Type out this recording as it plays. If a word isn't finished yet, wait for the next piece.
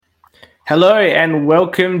Hello and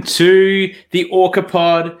welcome to the Orca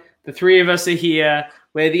Pod. The three of us are here.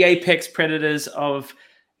 We're the apex predators of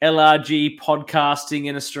LRG podcasting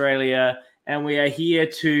in Australia, and we are here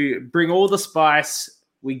to bring all the spice.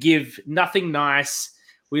 We give nothing nice.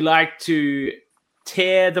 We like to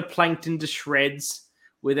tear the plankton to shreds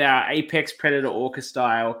with our apex predator orca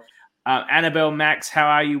style. Annabelle, Max, how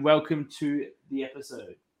are you? Welcome to the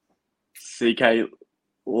episode. CK,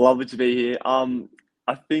 lovely to be here.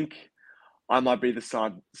 I think I might be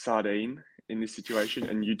the sardine in this situation,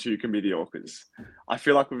 and you two can be the orcas. I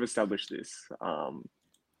feel like we've established this.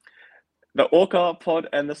 The orca pod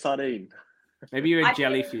and the sardine. Maybe you're a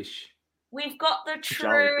jellyfish. We've got the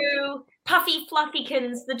true puffy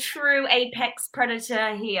fluffykins, the true apex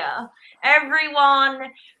predator here.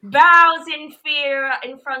 Everyone bows in fear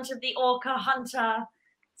in front of the orca hunter,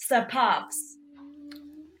 Sir Puffs.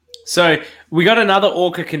 So we got another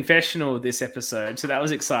orca confessional this episode, so that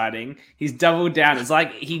was exciting. He's doubled down. It's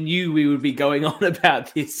like he knew we would be going on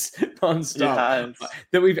about this nonstop. Yes.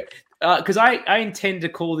 That we've because I intend to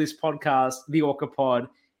call this podcast the Orca Pod,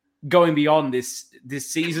 going beyond this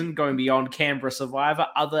season, going beyond Canberra Survivor,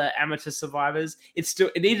 other amateur survivors. It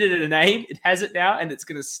needed a name. It has it now, and it's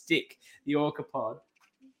going to stick. The Orca Pod.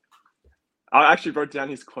 I actually wrote down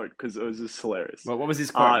his quote because it was just hilarious. Well, what was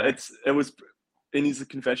his quote? It was in his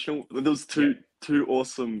confessional. There was two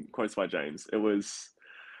awesome quotes by James. It was,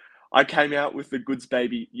 "I came out with the goods,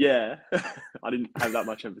 baby. Yeah." I didn't have that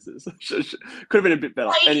much emphasis. Could have been a bit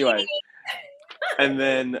better. Anyway, and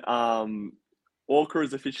then Orca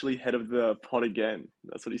is officially head of the pod again.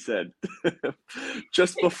 That's what he said.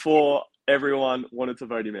 Just before everyone wanted to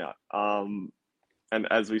vote him out.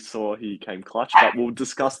 And as we saw, he came clutch. But we'll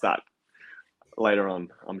discuss that later on,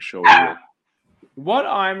 I'm sure we will. What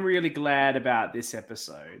I'm really glad about this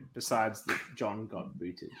episode, besides that John got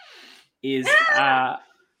booted, is and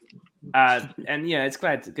yeah, it's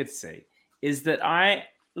good to see, is that I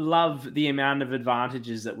love the amount of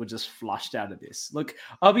advantages that were just flushed out of this. Look,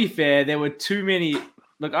 I'll be fair, there were too many.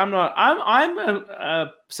 Look, I'm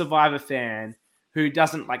a Survivor fan who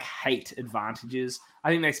doesn't hate advantages. I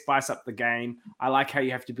think they spice up the game. I like how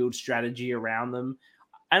you have to build strategy around them.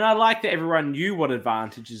 And I like that everyone knew what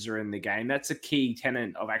advantages are in the game. That's a key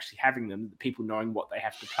tenet of actually having them, people knowing what they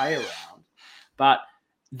have to play around. But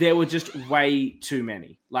there were just way too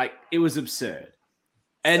many. It was absurd.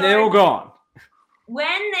 And they're all gone.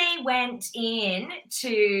 When they went in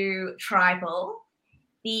to Tribal,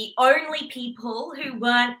 the only people who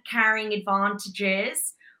weren't carrying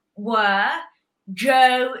advantages were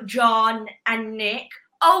Joe, John, and Nick.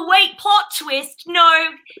 Oh, wait, plot twist.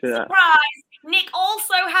 No, surprise. Nick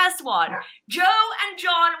also has one. Joe and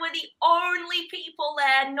John were the only people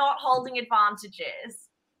there not holding advantages.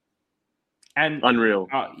 And unreal.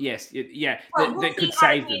 Oh, yes. Yeah. Well, that could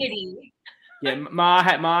save them. Yeah, Ma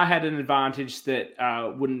had an advantage that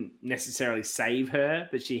wouldn't necessarily save her,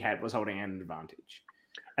 but she was holding an advantage.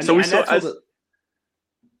 And, so we and saw that's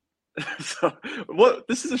So, what?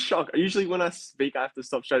 This is a shock. Usually when I speak, I have to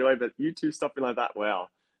stop straight away, but you two stopping like that, wow.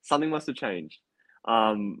 Something must have changed.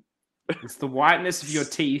 It's the whiteness of your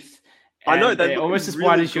teeth. I know, they're almost as really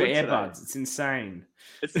white as your good earbuds. today. It's insane.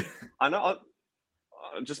 I know.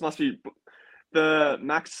 It just must be. The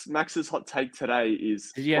Max's hot take today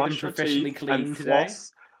is. Did you have them professionally cleaned today?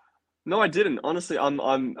 No, I didn't. Honestly, I'm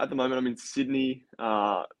at the moment. I'm in Sydney.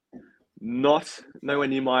 Not nowhere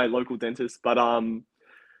near my local dentist, but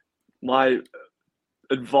my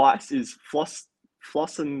advice is floss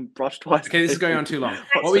and brush twice. Okay, this is going on too long.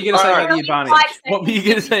 What were you going to say about the advantage? What were you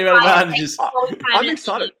going to say about advantages? I'm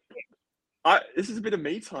excited. This is a bit of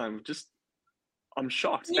me time. I'm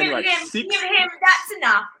shocked. Anyway, him. That's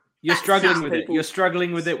enough. You're struggling with it. You're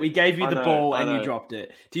struggling with it. We gave you the ball and you dropped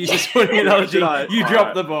it. To use this analogy, you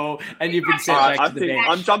dropped the ball and you've been sent back to the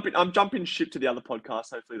bench. I'm jumping ship to the other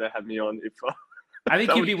podcast. Hopefully they have me on. If I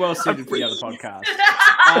think you'd be well suited for the other podcast.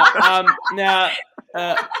 Now,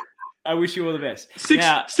 I wish you all the best.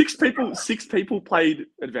 Six people played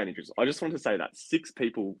advantages. I just want to say that 6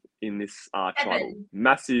 people in this tribal,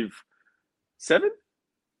 massive 7.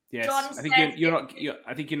 Yes, John I think you're not.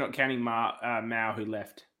 I think you're not counting Mao who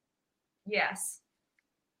left. Yes.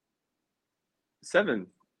 7.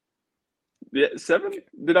 Yeah, 7.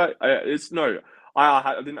 Did I? It's no.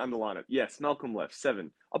 I didn't underline it. Yes, Malcolm left. 7.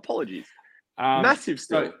 Apologies. Massive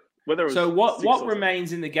still. What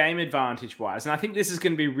remains in the game advantage wise, and I think this is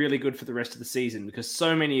going to be really good for the rest of the season because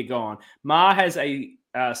so many are gone. Ma has a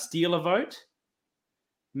steal a vote.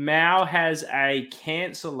 Mao has a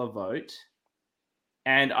cancel a vote,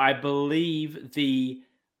 and I believe the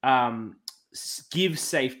give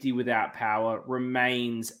safety without power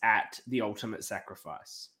remains at the ultimate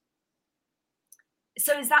sacrifice.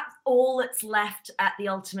 So is that all that's left at the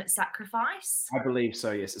ultimate sacrifice? I believe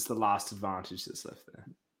so, yes. It's the last advantage that's left there.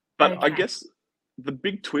 But I Okay. guess the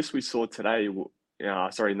big twist we saw today, in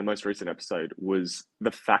the most recent episode, was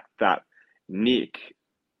the fact that Nick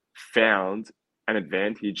found an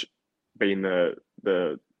advantage being the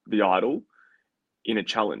idol in a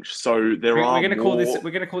challenge. So We're going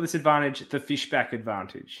to call this advantage the fishback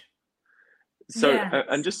advantage. So Yes.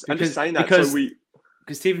 and just Because- saying that, because- so we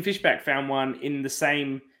Because Stephen Fishback found one in the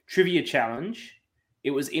same trivia challenge. It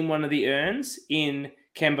was in one of the urns in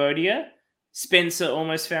Cambodia. Spencer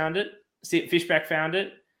almost found it. Fishback found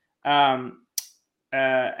it. And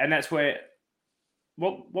that's where.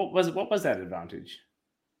 What was it? What was that advantage?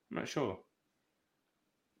 I'm not sure.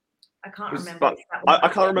 I can't was- remember. but if that was I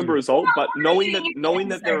can't remember as all. But knowing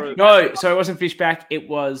that there are No, so it wasn't Fishback. It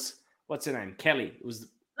was what's her name? Kelly. It was.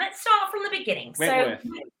 Let's start from the beginning. Wentworth. So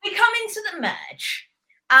we come into the merge.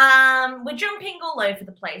 We're jumping all over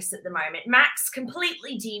the place at the moment. Max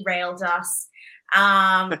completely derailed us.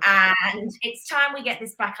 And it's time we get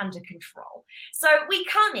this back under control. So we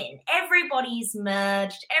come in, everybody's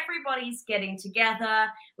merged, everybody's getting together.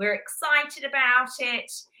 We're excited about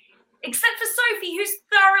it. Except for Sophie, who's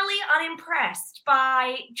thoroughly unimpressed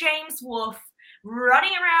by James Wolfe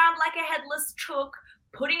running around like a headless chook,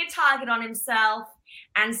 putting a target on himself,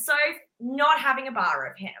 and Soph not having a bar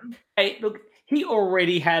of him. Hey, look, he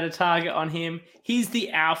already had a target on him. He's the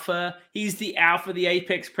alpha. The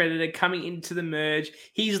apex predator coming into the merge.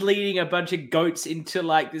 He's leading a bunch of goats into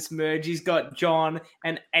like this merge. He's got John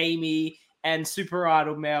and Amy and Super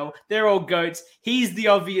Idol Mel. They're all goats. He's the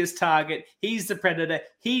obvious target. He's the predator.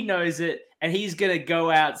 He knows it. And he's going to go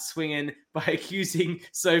out swinging by accusing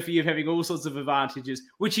Sophie of having all sorts of advantages,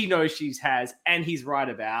 which he knows she has, and he's right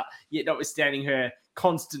about, yet notwithstanding her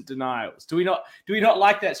constant denials. Do we not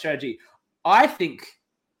like that strategy? I think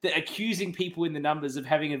that accusing people in the numbers of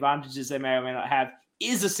having advantages they may or may not have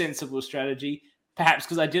is a sensible strategy. Perhaps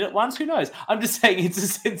because I did it once, who knows? I'm just saying it's a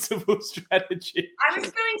sensible strategy. I was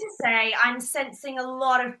going to say I'm sensing a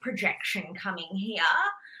lot of projection coming here.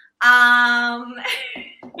 I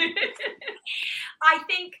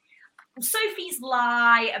think Sophie's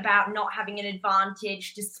lie about not having an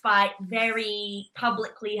advantage despite very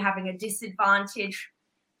publicly having a disadvantage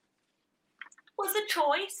was a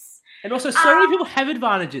choice. And also, so many people have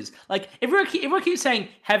advantages. Like, everyone keeps saying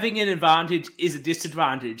having an advantage is a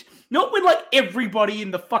disadvantage. Not when, like, everybody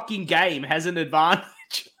in the fucking game has an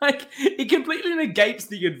advantage. Like, it completely negates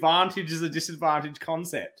the advantage as a disadvantage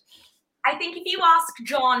concept. I think if you ask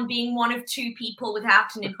John, being one of two people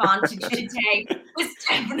without an advantage today was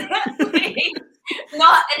definitely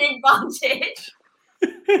not an advantage.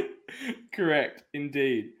 Correct,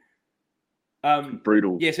 indeed.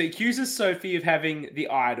 brutal. Yeah, so he accuses Sophie of having the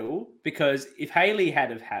idol because if Hayley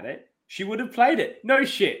had had it, she would have played it. No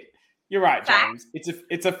shit. You're right, James.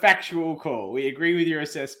 It's a factual call. We agree with your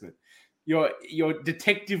assessment. Your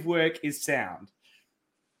detective work is sound.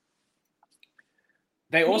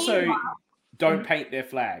 They also don't paint their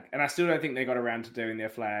flag, and I still don't think they got around to doing their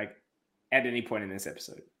flag at any point in this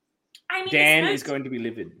episode. I mean, Dan is going to be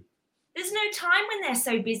livid. There's no time when they're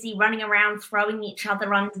so busy running around throwing each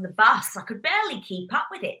other under the bus. I could barely keep up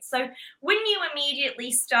with it. So when you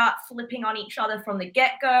immediately start flipping on each other from the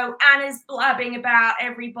get-go, Anna's blabbing about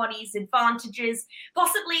everybody's advantages,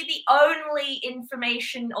 possibly the only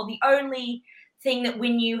information or the only thing that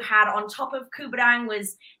Winyu had on top of Kubarang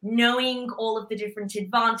was knowing all of the different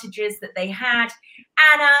advantages that they had.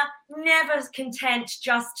 Anna, never content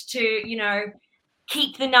just to,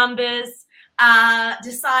 keep the numbers,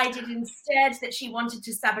 decided instead that she wanted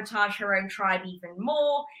to sabotage her own tribe even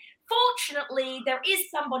more. Fortunately, there is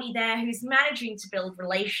somebody there who's managing to build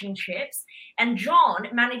relationships, and John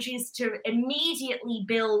manages to immediately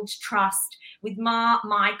build trust with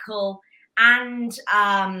Michael and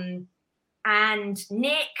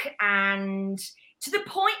Nick, and to the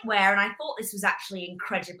point where, and I thought this was actually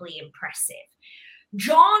incredibly impressive,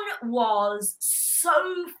 John was so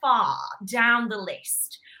far down the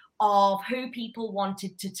list of who people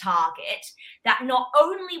wanted to target that not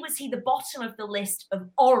only was he the bottom of the list of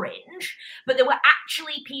orange, but there were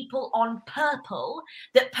actually people on purple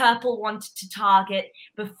that purple wanted to target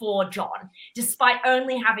before John, despite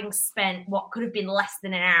only having spent what could have been less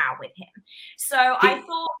than an hour with him. So I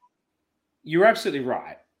thought... You're absolutely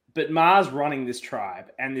right. But Mars running this tribe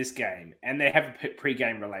and this game, and they have a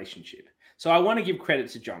pre-game relationship. So I want to give credit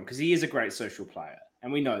to John because he is a great social player,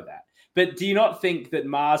 and we know that. But do you not think that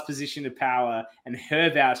Mars' position of power and her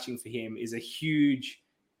vouching for him is a huge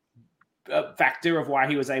factor of why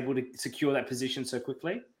he was able to secure that position so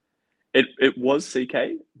quickly? It was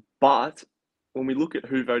CK, but when we look at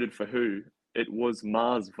who voted for who, it was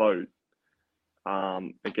Ma's vote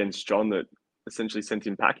against John that essentially sent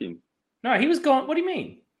him packing. No, he was gone. What do you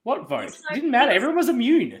mean? What vote? So It didn't matter. Everyone was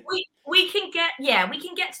immune. We can get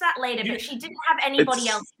to that later, but she didn't have anybody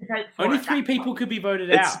else to vote for. Only 3 people could be voted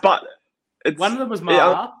It's out. but One of them was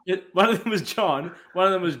Ma, one of them was John, one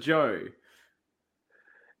of them was Joe.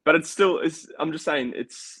 But it's still, I'm just saying,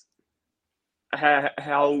 it's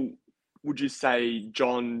how would you say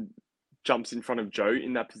John jumps in front of Joe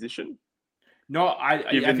in that position? No, I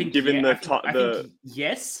think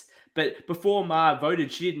yes, but before Ma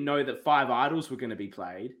voted, she didn't know that 5 idols were going to be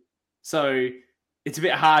played, so it's a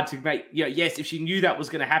bit hard to make. Yes, if she knew that was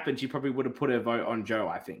going to happen, she probably would have put her vote on Joe,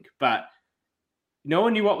 I think, but no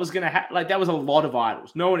one knew what was going to happen. Like, that was a lot of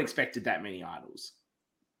idols. No one expected that many idols.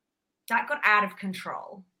 That got out of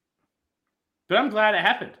control. But I'm glad it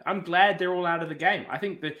happened. I'm glad they're all out of the game. I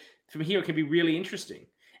think that from here it can be really interesting.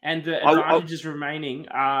 And the advantages remaining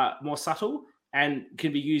are more subtle and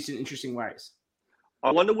can be used in interesting ways.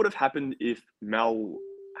 I wonder what would have happened if Mel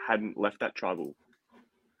hadn't left that tribal.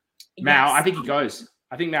 Mal, yes. I think he goes.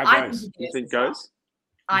 I think Mal goes. You think goes?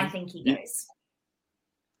 I think he goes.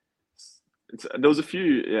 There was a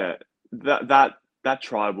few, that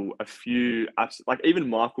tribal, a few, like even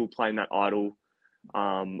Michael playing that idol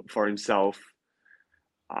for himself.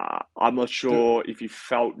 I'm not sure if he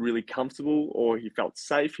felt really comfortable or he felt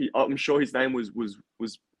safe. I'm sure his name was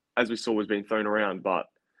as we saw was being thrown around, but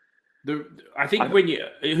I think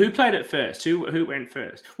who played it first? Who went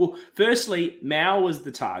first? Well, firstly, Mao was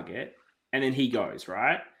the target, and then he goes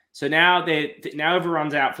right. So now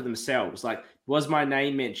everyone's out for themselves. Like, was my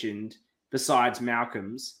name mentioned besides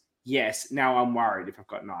Malcolm's? Yes. Now I'm worried if I've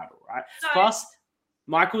got an idol, right? Plus,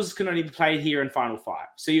 Michael's can only be played here in Final 5.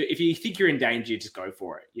 So if you think you're in danger, just go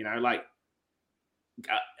for it.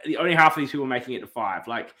 Only half of these people are making it to 5.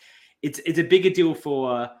 Like, it's a bigger deal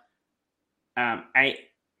for Anna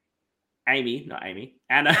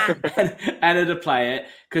to play it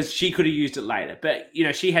because she could have used it later. But,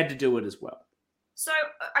 she had to do it as well. So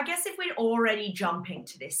I guess if we're already jumping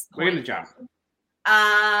to this point. We're going to jump.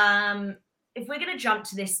 If we're going to jump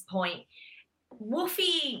to this point,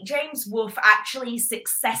 James Wolfe actually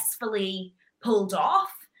successfully pulled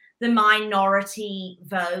off the minority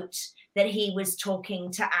vote that he was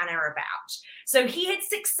talking to Anna about. So he had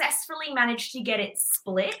successfully managed to get it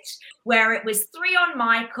split, where it was 3 on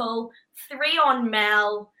Michael, 3 on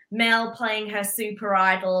Mel playing her super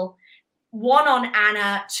idol, 1 on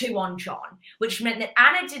Anna, 2 on John, which meant that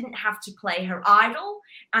Anna didn't have to play her idol.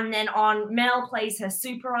 And then on Mel plays her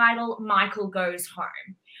super idol, Michael goes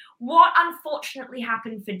home. What unfortunately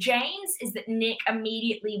happened for James is that Nick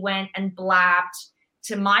immediately went and blabbed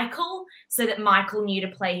to Michael so that Michael knew to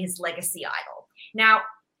play his legacy idol. Now,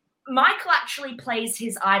 Michael actually plays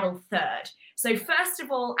his idol third. So first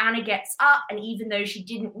of all, Anna gets up and even though she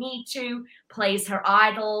didn't need to, plays her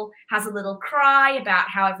idol, has a little cry about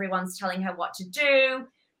how everyone's telling her what to do.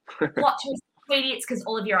 Plot twist, idiots, because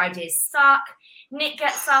all of your ideas suck. Nick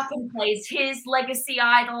gets up and plays his legacy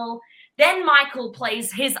idol. Then Michael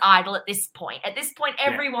plays his idol at this point. At this point,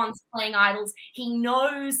 everyone's playing idols. He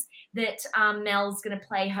knows that Mel's going to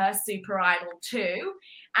play her super idol too.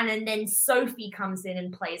 And then Sophie comes in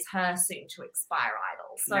and plays her soon-to-expire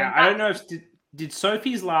idol. So I don't know if... Did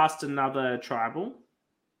Sophie's last another tribal?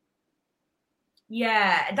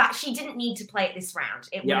 Yeah, that she didn't need to play it this round.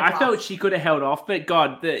 I felt she could have held off. But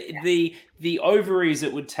God, the ovaries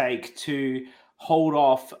it would take to hold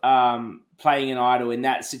off playing an idol in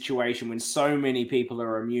that situation when so many people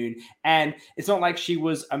are immune. And it's not like she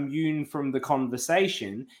was immune from the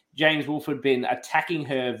conversation. James Wolfe had been attacking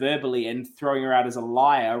her verbally and throwing her out as a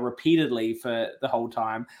liar repeatedly for the whole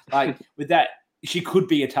time. Like, with that, she could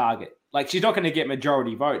be a target. Like, she's not going to get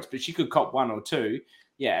majority votes, but she could cop 1 or 2.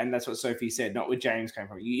 Yeah, and that's what Sophie said, not where James came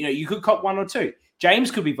from. You could cop 1 or 2. James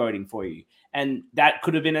could be voting for you. And that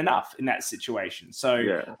could have been enough in that situation.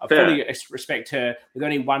 So I fully respect her. With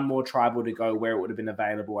only 1 more tribal to go where it would have been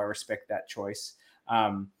available, I respect that choice. I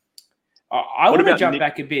want to jump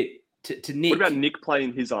back a bit to Nick. What about Nick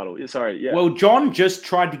playing his idol? Yeah. Well, John just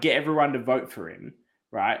tried to get everyone to vote for him,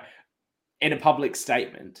 right, in a public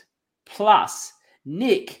statement. Plus,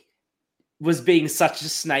 Nick was being such a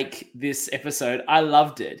snake this episode. I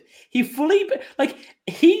loved it. He fully,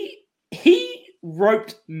 he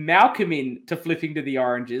roped Malcolm in to flipping to the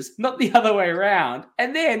oranges, not the other way around.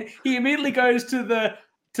 And then he immediately goes to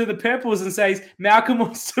the purples and says, Malcolm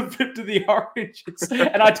wants to flip to the oranges.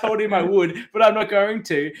 And I told him I would, but I'm not going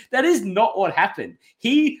to. That is not what happened.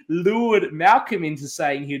 He lured Malcolm into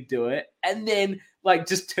saying he'd do it and then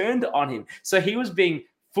just turned on him. So he was being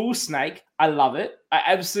full snake. I love it. I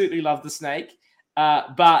absolutely love the snake.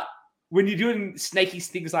 But when you're doing snaky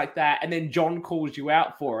things like that, and then John calls you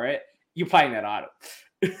out for it, you're playing that idol.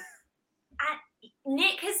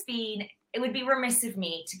 Nick has been. It would be remiss of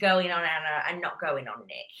me to go in on Anna and not go in on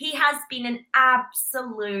Nick. He has been an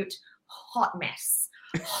absolute hot mess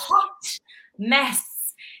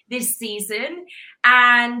this season.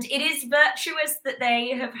 And it is virtuous that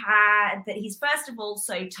that he's first of all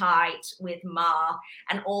so tight with Ma,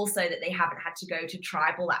 and also that they haven't had to go to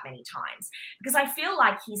tribal that many times. Because I feel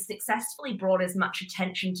like he's successfully brought as much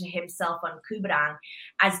attention to himself on Kuberang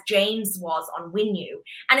as James was on Winyu.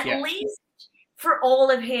 And at least for all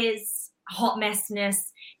of his hot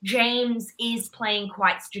messness, James is playing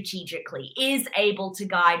quite strategically, is able to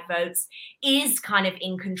guide votes, is kind of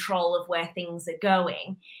in control of where things are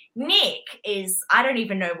going. Nick is, I don't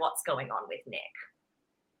even know what's going on with Nick.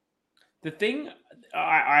 The thing,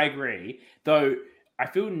 I agree, though I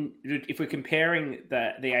feel if we're comparing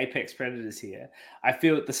the apex predators here, I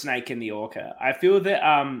feel the snake and the orca. I feel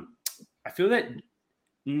that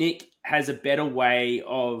Nick has a better way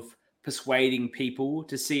of persuading people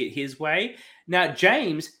to see it his way. Now,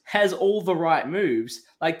 James has all the right moves,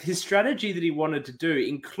 like his strategy that he wanted to do,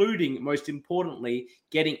 including, most importantly,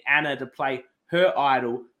 getting Anna to play her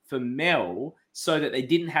idol for Mel so that they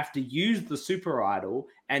didn't have to use the super idol,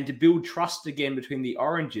 and to build trust again between the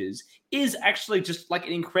oranges, is actually just like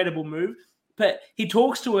an incredible move. But he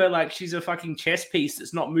talks to her like she's a fucking chess piece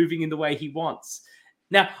that's not moving in the way he wants.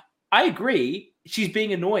 Now, I agree, she's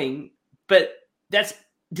being annoying, but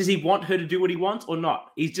does he want her to do what he wants or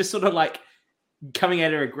not? He's just sort of like coming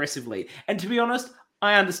at her aggressively. And to be honest,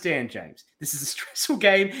 I understand, James. This is a stressful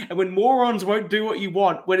game, and when morons won't do what you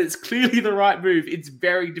want, when it's clearly the right move, it's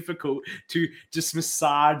very difficult to just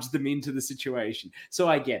massage them into the situation. So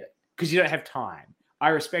I get it, because you don't have time. I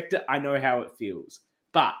respect it. I know how it feels.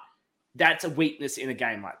 But that's a weakness in a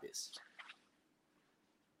game like this.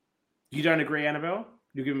 You don't agree, Annabelle?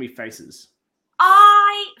 You're giving me faces.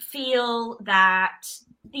 I feel that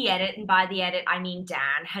the edit, and by the edit I mean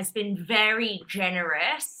Dan, has been very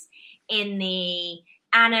generous in the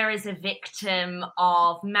Anna is a victim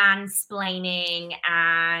of mansplaining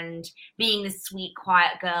and being the sweet,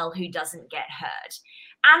 quiet girl who doesn't get hurt.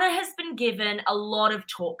 Anna has been given a lot of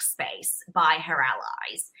talk space by her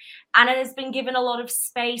allies. Anna has been given a lot of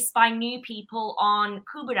space by new people on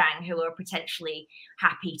Kuberang who are potentially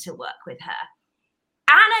happy to work with her.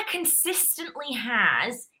 Anna consistently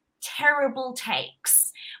has terrible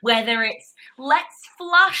takes, whether it's let's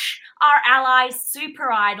flush our allies'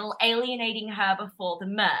 super idol alienating her before the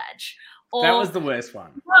merge. Or, that was the worst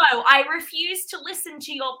one. No, I refuse to listen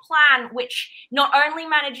to your plan, which not only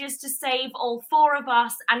manages to save all four of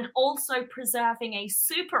us and also preserving a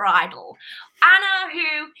super idol.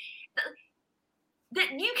 Anna,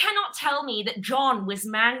 that you cannot tell me that John was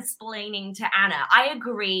mansplaining to Anna. I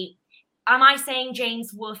agree. Am I saying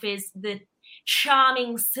James Wolfe is the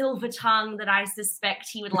charming silver tongue that I suspect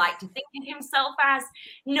he would like to think of himself as?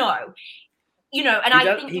 No. You know,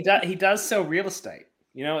 and he does sell real estate.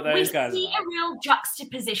 You know what those guys are like. We see a real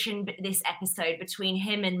juxtaposition this episode between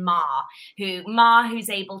him and Ma, who's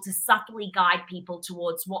able to subtly guide people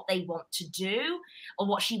towards what they want to do or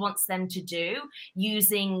what she wants them to do,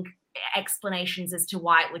 using explanations as to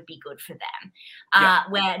why it would be good for them,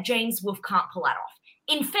 where James Wolfe can't pull that off.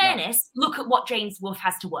 In fairness, look at what James Wolfe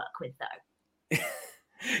has to work with, though.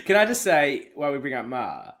 Can I just say, while we bring up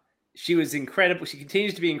Ma, she was incredible. She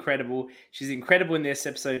continues to be incredible. She's incredible in this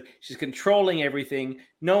episode. She's controlling everything.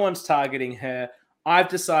 No one's targeting her. I've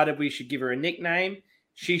decided we should give her a nickname.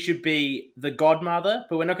 She should be the Godmother,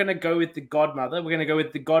 but we're not going to go with the Godmother. We're going to go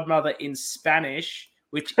with the Godmother in Spanish,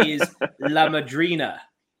 which is La Madrina.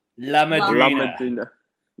 La Madrina.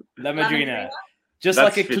 La Madrina. Just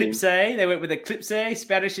that's like Eclipse, they went with Eclipse.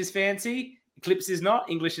 Spanish is fancy. Eclipse is not.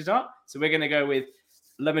 English is not. So we're going to go with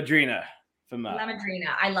La Madrina for Ma. La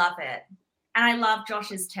Madrina. I love it. And I love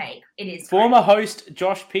Josh's take. It is former host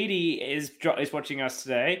Josh Petey is watching us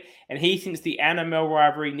today, and he thinks the Anna Mel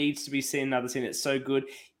rivalry needs to be seen another scene. It's so good.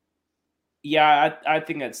 Yeah, I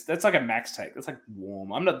think that's like a Max take. That's like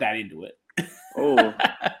warm. I'm not that into it. Oh,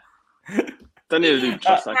 don't need to do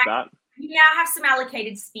just like that. You now have some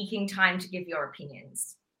allocated speaking time to give your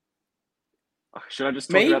opinions. Should I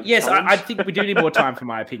just talk about Yes, I think we do need more time for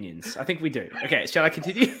my opinions. I think we do. Okay, shall I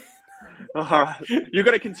continue? All right. You've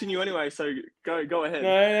got to continue anyway, so go ahead.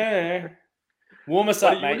 No. Warm us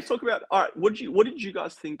up, mate. Let's talk about. All right. What did you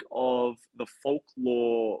guys think of the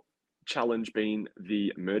folklore challenge being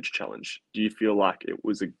the merge challenge? Do you feel like it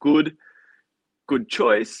was a good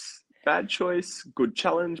choice, bad choice, good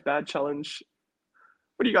challenge, bad challenge?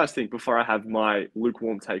 What do you guys think before I have my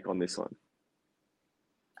lukewarm take on this one?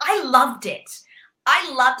 I loved it.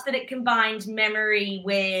 I loved that it combined memory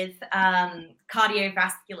with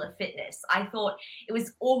cardiovascular fitness. I thought it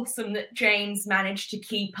was awesome that James managed to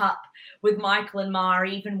keep up with Michael and Mar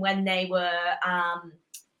even when they were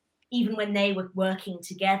working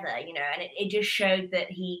together, you know, and it just showed that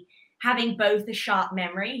having both a sharp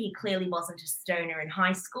memory, he clearly wasn't a stoner in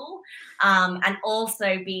high school, and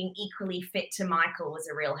also being equally fit to Michael was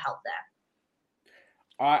a real help there.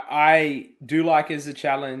 I do like it as a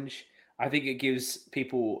challenge. I think it gives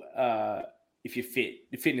people, if you're fit,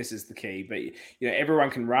 fitness is the key, but you know,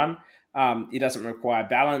 everyone can run. It doesn't require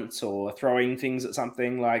balance or throwing things at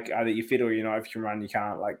something. Like either you're fit or you're not. If you can run, you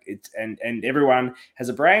can't. Like it's and everyone has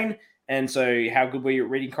a brain. And so how good were you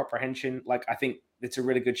at reading comprehension? Like I think it's a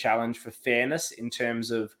really good challenge for fairness in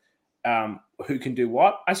terms of who can do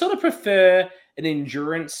what. I sort of prefer an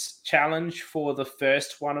endurance challenge for the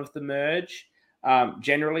first one of the merge.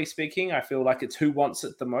 Generally speaking, I feel like it's who wants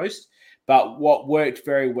it the most. But what worked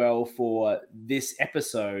very well for this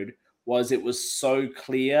episode was it was so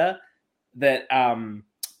clear that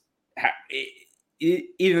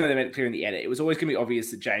even though they made it clear in the edit, it was always going to be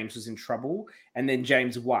obvious that James was in trouble, and then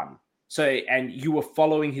James won. So, and you were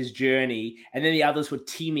following his journey, and then the others were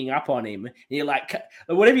teaming up on him. And you're like,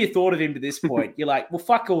 whatever you thought of him to this point, you're like, well,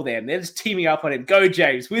 fuck all them. They're just teaming up on him. Go,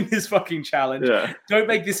 James, win this fucking challenge. Yeah. Don't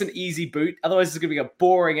make this an easy boot. Otherwise, it's going to be a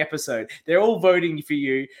boring episode. They're all voting for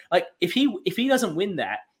you. Like, if he doesn't win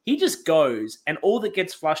that, he just goes, and all that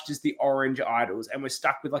gets flushed is the orange idols, and we're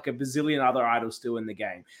stuck with like a bazillion other idols still in the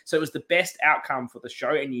game. So it was the best outcome for the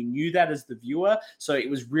show, and you knew that as the viewer. So it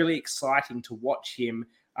was really exciting to watch him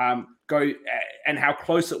go and how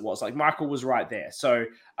close it was. Like Michael was right there. So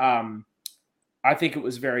I think it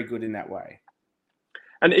was very good in that way.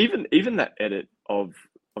 And even that edit of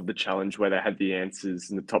the challenge where they had the answers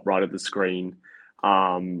in the top right of the screen,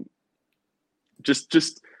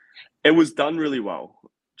 just it was done really well.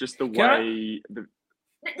 Just the way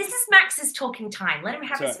this is Max's talking time. Let him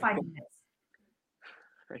have his 5 minutes.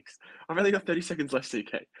 Thanks. I've only got 30 seconds left,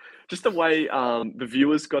 CK. Just the way the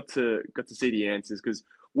viewers got to see the answers, because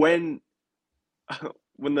when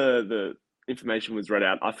the information was read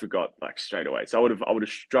out, I forgot like straight away. So I would have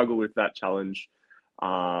struggled with that challenge.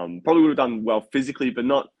 Probably would have done well physically, but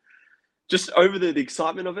not just over the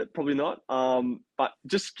excitement of it. Probably not. But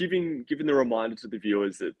just giving the reminder to the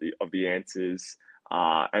viewers of the answers,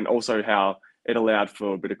 and also how it allowed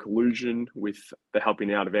for a bit of collusion with the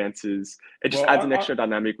helping out of answers. It just adds an extra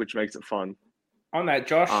dynamic, which makes it fun. On that,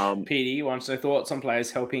 Josh PD wants their thoughts on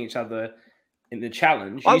players helping each other in the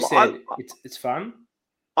challenge. You said it's fun.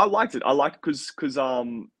 I liked it. I liked it because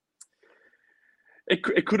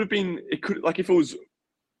it could have been, like if it was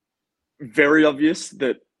very obvious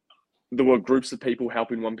that there were groups of people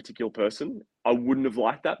helping one particular person, I wouldn't have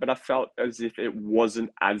liked that, but I felt as if it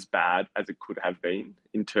wasn't as bad as it could have been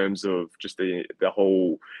in terms of just the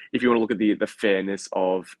whole, if you want to look at the fairness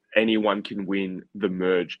of anyone can win the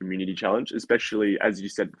merge immunity challenge, especially as you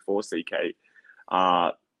said before, CK,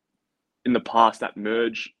 in the past, the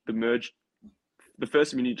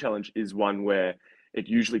first immunity challenge is one where it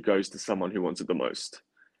usually goes to someone who wants it the most.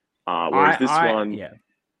 Whereas this one,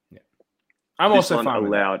 I'm also fine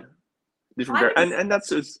allowed different, and that's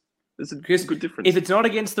just, there's a good difference. If it's not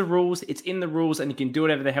against the rules, it's in the rules, and you can do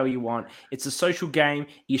whatever the hell you want. It's a social game.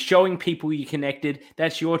 You're showing people you connected.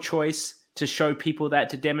 That's your choice to show people that,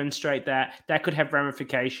 to demonstrate that. That could have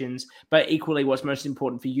ramifications, but equally, what's most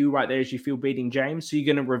important for you right there is you feel beating James, so you're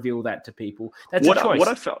going to reveal that to people. That's a choice. What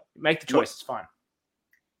I felt, make the choice. It's fine.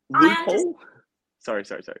 Loophole. Sorry.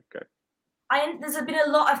 Go. There's been a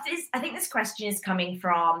lot of this. I think this question is coming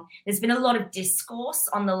from. There's been a lot of discourse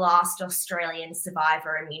on the last Australian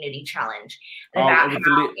Survivor Immunity Challenge about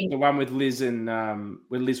the one with Liz and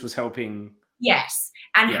where Liz was helping. Yes,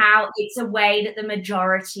 and how it's a way that the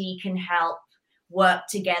majority can help work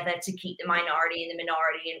together to keep the minority and the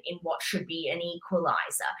minority in what should be an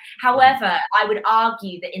equalizer. However, I would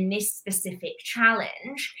argue that in this specific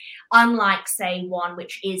challenge, unlike say one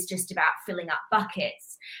which is just about filling up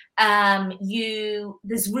buckets,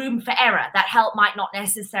 there's room for error. That help might not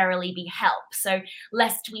necessarily be help. So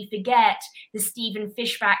lest we forget the Stephen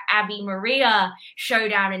Fishback Abby Maria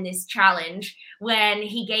showdown in this challenge, when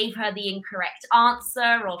he gave her the incorrect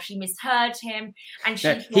answer or she misheard him, and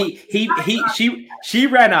she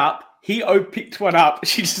ran up. He picked one up.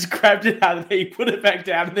 She just grabbed it out of there. He put it back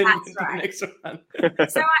down, and then went to the next one.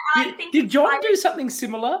 So I think did John do something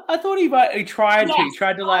similar? I thought he tried to. He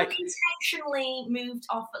tried to intentionally moved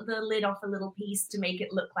off the lid off a little piece to make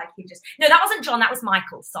it look like he just. No, that wasn't John. That was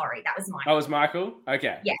Michael. Sorry, that was Michael. That was Michael.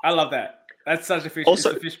 Okay. Yeah. I love that. That's such a it's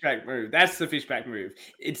the Fishback move. That's the Fishback move.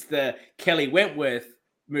 It's the Kelly Wentworth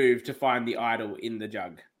move to find the idol in the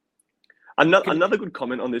jug. Another good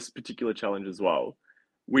comment on this particular challenge as well.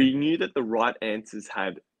 We knew that the right answers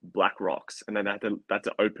had black rocks, and then they had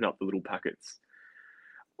to open up the little packets.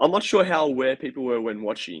 I'm not sure how aware people were when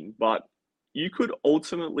watching, but you could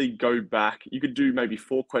ultimately go back. You could do maybe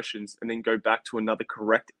 4 questions and then go back to another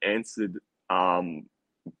correct answered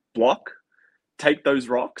block, take those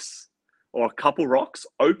rocks or a couple rocks,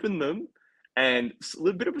 open them, and a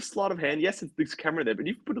little bit of a sleight of hand. Yes, there's camera there, but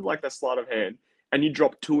if you put it like that sleight of hand and you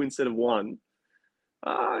drop 2 instead of 1,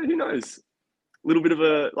 who knows? A little bit of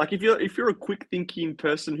a, like, if you're a quick thinking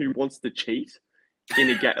person who wants to cheat in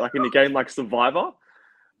a game like Survivor,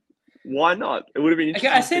 why not? It would have been interesting.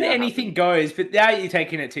 Okay, I said anything goes, but now you're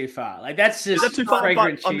taking it too far. Like, that's just is that too far? But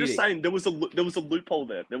I'm just cheating. saying there was a loophole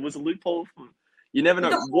there. There was a loophole. You never know.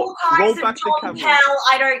 The Roll back the Dom camera. Pell,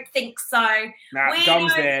 I don't think so. Nah, We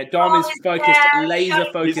Dom's know there. Dom is focused, there. laser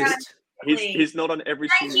Shut focused. He's not on every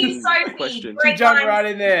Thank single you, Sophie. question. She jumped right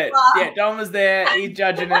in there. Yeah, Dom was there. He's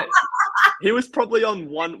judging it. He was probably on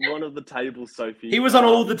one of the tables, Sophie. He was on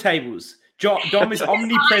all the tables. Dom is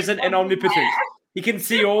omnipresent and omnipotent. He can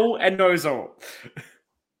see all and knows all.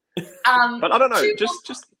 But I don't know.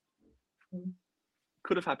 Just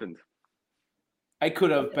could have happened. I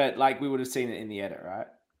could have, but like we would have seen it in the edit, right?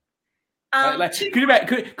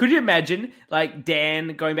 Could you imagine like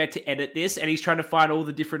Dan going back to edit this and he's trying to find all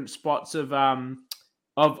the different spots of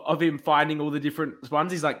him finding all the different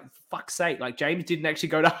ones? He's like, fuck's sake, like James didn't actually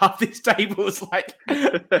go to half these tables. Like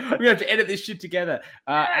we have to edit this shit together.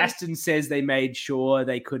 Aston says they made sure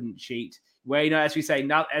they couldn't cheat. Where, you know, as we say,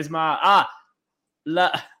 not as Ma.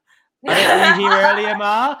 Were you here earlier,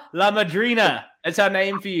 Ma? La Madrina. That's our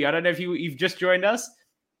name for you. I don't know if you've just joined us.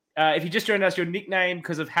 If you just joined us, your nickname,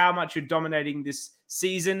 because of how much you're dominating this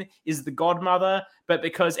season, is the Godmother. But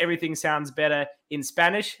because everything sounds better in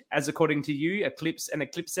Spanish, as according to you, Eclipse and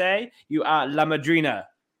Eclipse, you are La Madrina,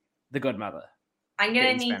 the Godmother. I'm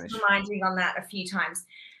going to need to remind you on that a few times.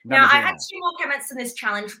 La Now, Madrina. I had 2 more comments in this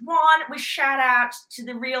challenge. One was shout out to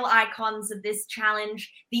the real icons of this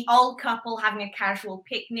challenge, the old couple having a casual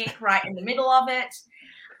picnic right in the middle of it.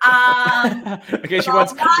 Okay, she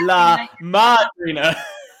wants La Madrina.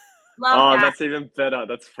 Love that. That's even better.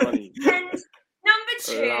 That's funny. And number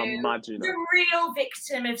 2, Madrina. the real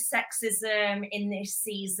victim of sexism in this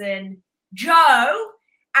season, Jo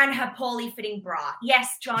and her poorly fitting bra.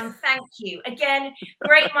 Yes, John, thank you. Again,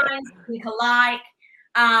 great minds think alike.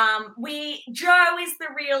 Jo is the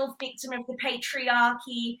real victim of the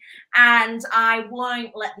patriarchy, and I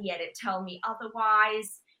won't let the edit tell me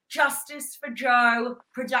otherwise. Justice for Jo.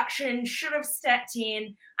 Production should have stepped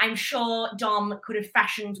in. I'm sure Dom could have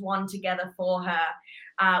fashioned one together for her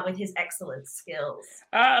with his excellent skills.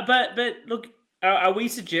 But look, are we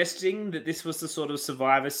suggesting that this was the sort of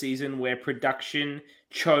Survivor season where production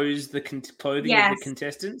chose the clothing of the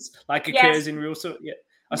contestants, like occurs in real? Yeah.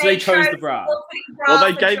 Oh, so they chose the bra. Well,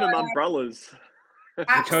 they gave them umbrellas. They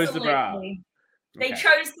chose the bra. They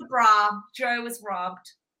chose the bra. Jo was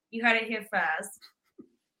robbed. You heard it here first.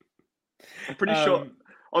 I'm pretty sure.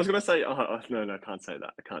 I was gonna say, no, I can't say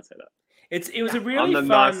that. It was a really fun.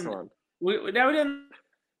 Nice one. We didn't.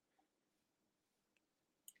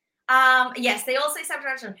 Yes, they also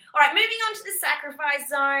sabotage them. All right, moving on to the sacrifice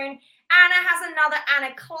zone. Anna has another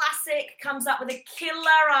Anna classic. Comes up with a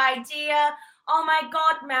killer idea. Oh my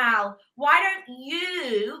God, Mal, why don't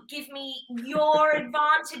you give me your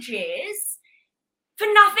advantages for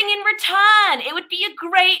nothing in return? It would be a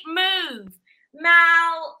great move.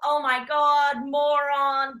 Mal, oh my God,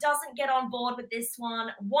 moron, doesn't get on board with this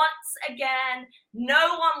one. Once again,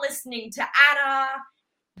 no one listening to Anna.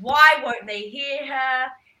 Why won't they hear her?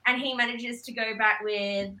 And he manages to go back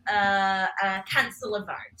with cancel a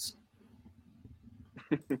vote.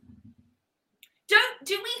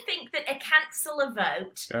 Do we think that a cancel a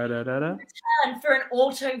vote in return for an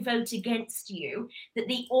auto vote against you, that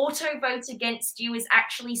the auto vote against you is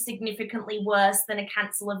actually significantly worse than a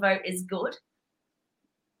cancel a vote is good?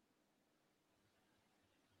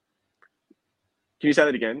 Can you say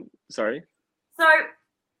that again? Sorry.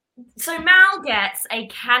 So Mal gets a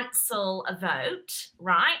cancel a vote,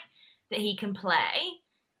 right, that he can play.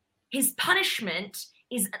 His punishment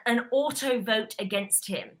is an auto vote against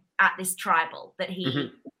him at this tribal that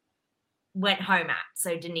he went home at,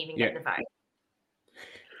 so didn't even get the vote.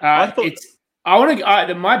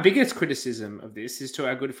 My biggest criticism of this is to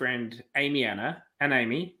our good friend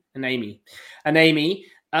Amy.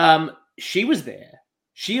 She was there.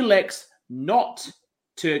 She elects not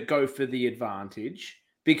to go for the advantage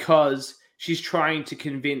because she's trying to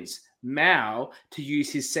convince Mal to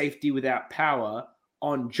use his safety without power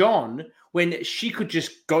on John, when she could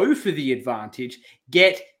just go for the advantage,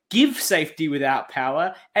 give safety without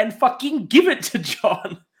power, and fucking give it to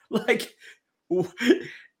John. Like,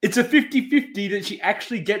 it's a 50-50 that she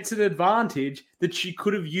actually gets an advantage that she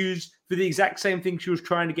could have used for the exact same thing she was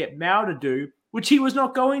trying to get Mal to do, which he was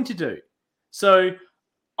not going to do. So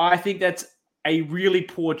I think that's a really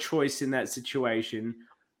poor choice in that situation.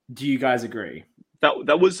 Do you guys agree?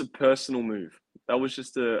 That was a personal move. That was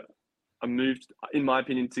just a move, in my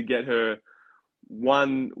opinion, to get her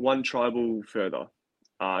one tribal further,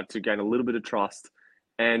 to gain a little bit of trust.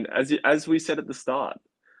 And as we said at the start,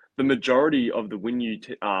 the majority of the Winyu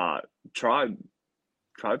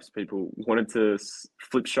tribes people wanted to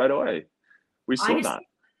flip straight away. We saw that.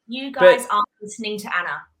 You guys aren't listening to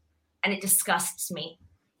Anna, and it disgusts me.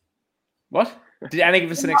 What? Did Anna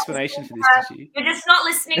give us an explanation for this? Did she? You're just not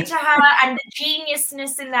listening to her and the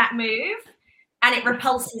geniusness in that move, and it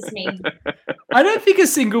repulses me. I don't think a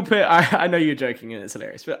single I know you're joking and it's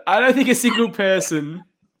hilarious, but I don't think a single person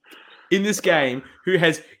in this game who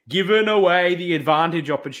has given away the advantage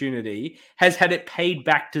opportunity has had it paid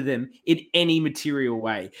back to them in any material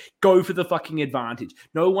way. Go for the fucking advantage.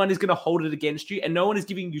 No one is going to hold it against you, and no one is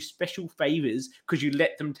giving you special favors because you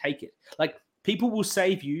let them take it. Like, people will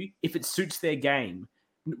save you if it suits their game,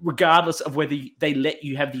 regardless of whether they let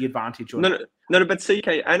you have the advantage or not. No, but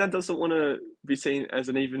CK, Anna doesn't want to be seen as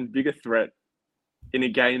an even bigger threat in a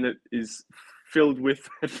game that is filled with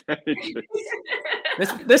advantages.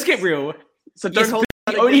 Let's get real. So don't hold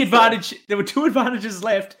the only advantage. There were two advantages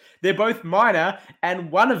left. They're both minor, and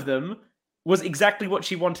one of them was exactly what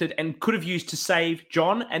she wanted and could have used to save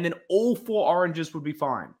John, and then all 4 oranges would be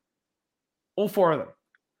fine. All 4 of them.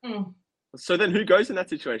 Mm. So then who goes in that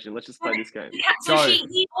situation? Let's just play this game. So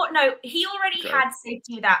he already had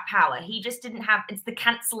safety without power. He just didn't have, it's the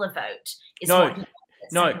canceller vote.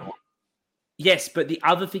 Yes, but the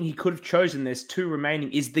other thing he could have chosen, there's 2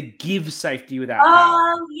 remaining, is the give safety without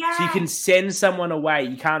power. Oh, yeah. So you can send someone away.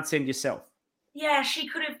 You can't send yourself. Yeah, she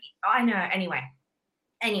could have, I know, anyway.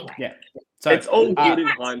 Yeah. So it's all good in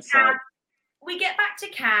hindsight. We get back to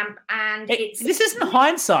camp and this isn't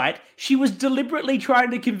hindsight. She was deliberately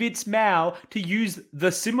trying to convince Mal to use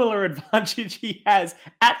the similar advantage he has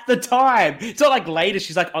at the time. It's not like later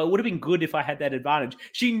she's like, oh, it would have been good if I had that advantage.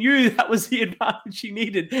 She knew that was the advantage she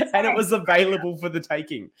needed and it was available for the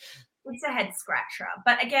taking. It's a head scratcher.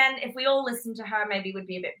 But again, if we all listen to her, maybe we'd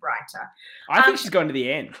be a bit brighter. I think she's going to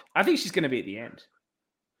the end. I think she's going to be at the end.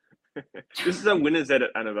 This is a winner's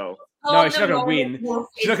edit, Annabelle. No, she's not going to win.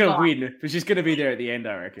 She's not going to win, but she's going to be there at the end,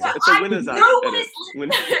 I reckon. It's a winner's edit. We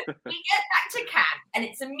get back to camp, and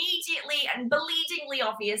it's immediately and bleedingly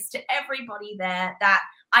obvious to everybody there that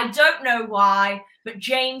I don't know why, but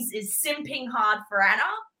James is simping hard for Anna,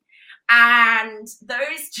 and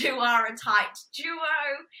those 2 are a tight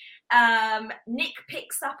duo. Nick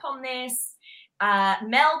picks up on this.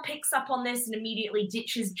 Mel picks up on this and immediately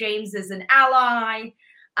ditches James as an ally.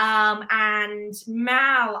 And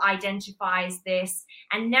Mal identifies this,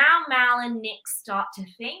 and now Mal and Nick start to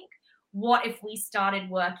think, what if we started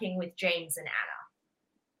working with James and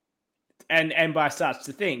Anna? And by starts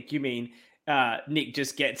to think, you mean Nick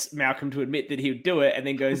just gets Malcolm to admit that he would do it and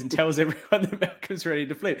then goes and tells everyone that Malcolm's ready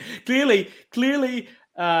to flip. Clearly,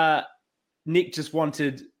 Nick just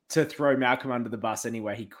wanted to throw Malcolm under the bus any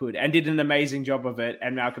way he could and did an amazing job of it,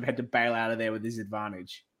 and Malcolm had to bail out of there with his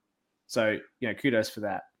advantage. So, kudos for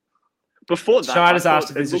that. Before that, Shada's asked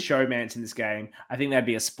if there's a showmance in this game. I think that'd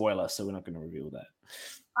be a spoiler, so we're not going to reveal that.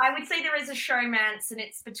 I would say there is a showmance, and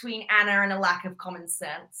it's between Anna and a lack of common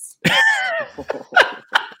sense.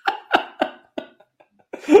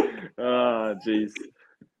 Oh, jeez.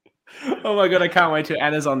 Oh my God, I can't wait till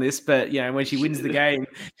Anna's on this, but, when she wins the game,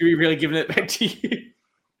 do we really giving it back to you?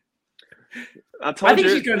 I think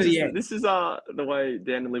she's going to the end. This is the way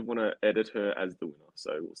Dan and Liv want to edit her as the winner,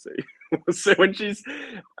 so we'll see. We'll see when she's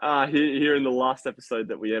here in the last episode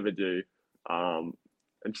that we ever do, and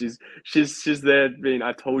she's there being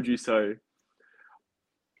 "I told you so."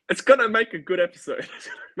 It's gonna make a good episode. It's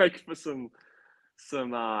gonna make for some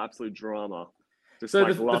absolute drama, just so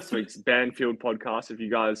like last week's Banfield podcast. If you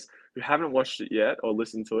guys who haven't watched it yet or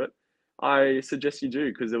listened to it, I suggest you do,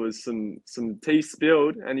 because there was some tea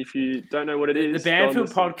spilled, and if you don't know what it is, the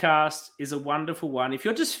Banfield podcast is a wonderful one. If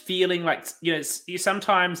you're just feeling like you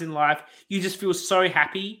sometimes in life you just feel so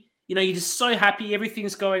happy, you're just so happy,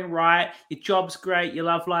 everything's going right, your job's great, your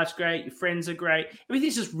love life's great, your friends are great,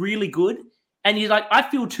 everything's just really good, and you're like, I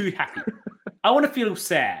feel too happy. I want to feel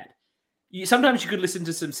sad. Sometimes you could listen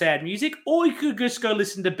to some sad music, or you could just go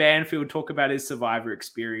listen to Banfield talk about his Survivor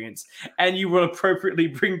experience, and you will appropriately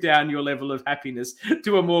bring down your level of happiness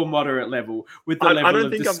to a more moderate level with the level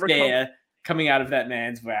of despair coming out of that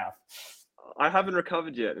man's mouth. I haven't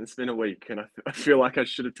recovered yet. It's been a week, and I feel like I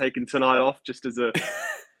should have taken tonight off just as a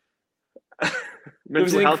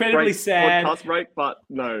mental an health incredibly break, sad podcast break, but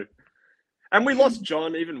no. And we lost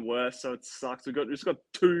John, even worse, so it sucks. We just got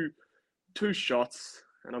two shots,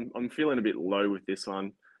 and I'm feeling a bit low with this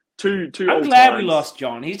one. Two I'm old glad times. we lost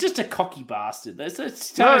John. He's just a cocky bastard.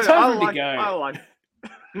 It's No, time for him to go. I like.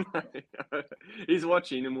 He's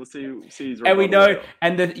watching, and we'll see his. And we know, later.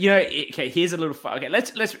 and okay. Here's a little. Okay,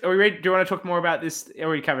 let's. Are we ready? Do you want to talk more about this? Or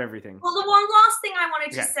we cover everything? Well, the one last thing I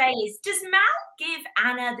wanted to say is: does Mal give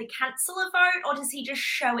Anna the canceller vote, or does he just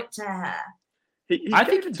show it to her? I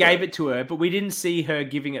think he gave it to her, but we didn't see her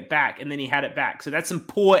giving it back, and then he had it back. So that's some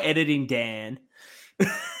poor editing, Dan.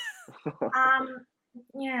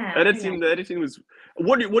 Yeah. The editing was.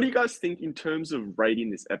 What do you guys think in terms of rating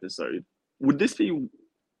this episode? Would this be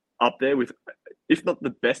up there with, if not the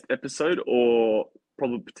best episode, or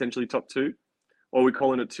probably potentially top 2? Or are we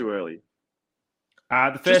calling it too early?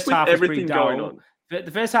 The first half was pretty dull. Going on.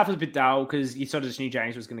 The first half was a bit dull because you sort of just knew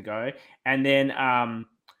James was going to go. And then,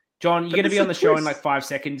 John, you're going to be on the show in like 5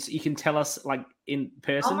 seconds. You can tell us like in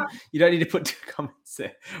person. You don't need to put 2 comments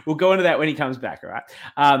there. We'll go into that when he comes back, all right?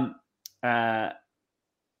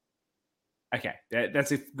 Okay,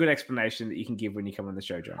 that's a good explanation that you can give when you come on the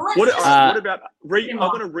show, John. What about? I'm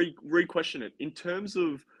going to re-question it in terms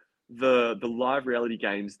of the live reality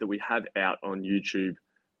games that we have out on YouTube,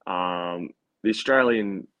 the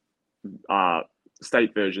Australian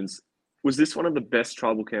state versions. Was this one of the best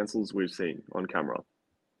tribal councils we've seen on camera?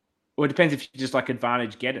 Well, it depends if you just like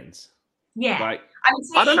advantage get-ins. Yeah, like,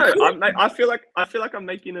 I don't know. I feel like I'm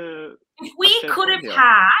making a. If we could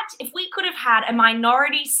have had a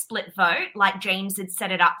minority split vote, like James had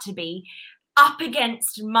set it up to be, up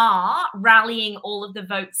against Ma, rallying all of the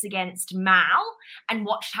votes against Mal, and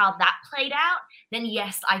watched how that played out, then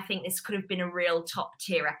yes, I think this could have been a real top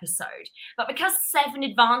tier episode. But because 7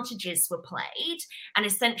 advantages were played, and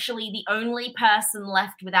essentially the only person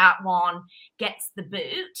left without one gets the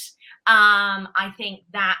boot, I think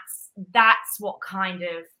that's what kind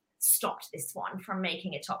of stopped this one from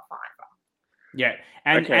making a top 5. Yeah,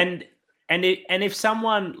 and if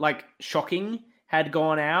someone like shocking had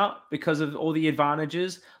gone out because of all the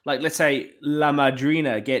advantages, like let's say La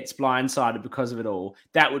Madrina gets blindsided because of it all,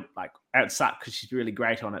 that would suck because she's really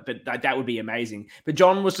great on it, but that would be amazing. But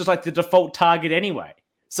John was just like the default target anyway.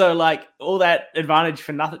 So like all that advantage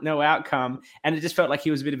for nothing, no outcome, and it just felt like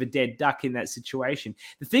he was a bit of a dead duck in that situation.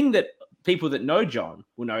 The thing that people that know John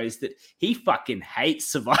will know is that he fucking hates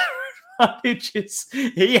Survivor advantages.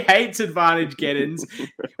 He hates advantage get-ins.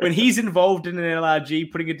 When he's involved in an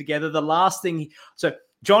LRG, putting it together, the last thing... So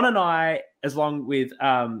John and I, as long with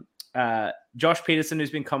Josh Peterson,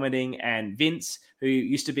 who's been commenting, and Vince, who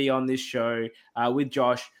used to be on this show with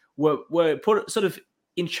Josh, were put sort of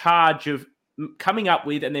in charge of coming up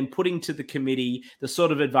with and then putting to the committee the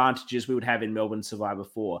sort of advantages we would have in Melbourne Survivor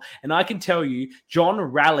 4. And I can tell you, John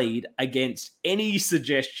rallied against any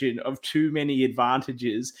suggestion of too many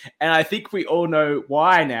advantages. And I think we all know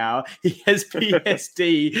why now. He has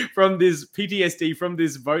PTSD from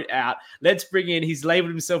this vote out. Let's bring in, he's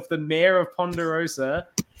labeled himself the mayor of Ponderosa.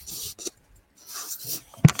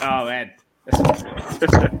 Oh, man.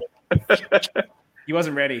 He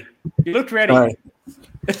wasn't ready. He looked ready. Sorry.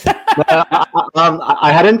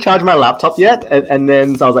 I hadn't charged my laptop yet, and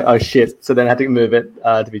then so I was like, oh shit. So then I had to move it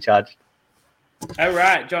to be charged. All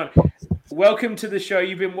right, John. Welcome to the show.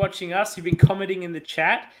 You've been watching us. You've been commenting in the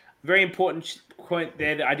chat. Very important point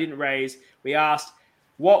there that I didn't raise. We asked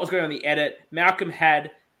what was going on in the edit. Malcolm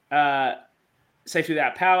had Safety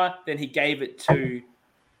Without Power. Then he gave it to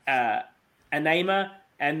Anema.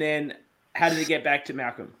 And then how did it get back to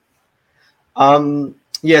Malcolm?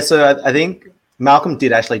 Yeah, so I think Malcolm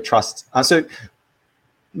did actually trust.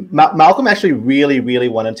 Malcolm actually really, really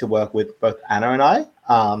wanted to work with both Anna and I.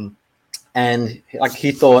 And like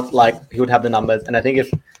he thought like he would have the numbers. And I think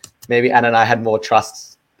if maybe Anna and I had more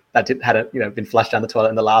trust that had been flushed down the toilet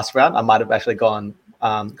in the last round, I might have actually gone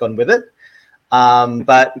with it.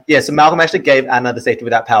 But yeah, so Malcolm actually gave Anna the Safety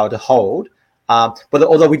Without Power to hold. But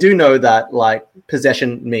although we do know that like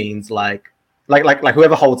possession means like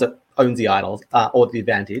whoever holds it owns the idols or the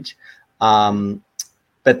advantage.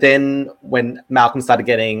 But then when Malcolm started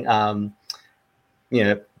getting bad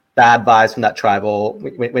vibes from that tribal,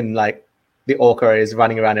 when like the orca is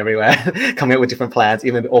running around everywhere coming up with different plans,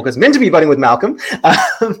 even the orca's meant to be voting with Malcolm.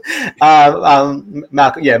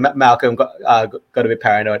 Malcolm got a bit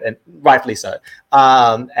paranoid, and rightfully so,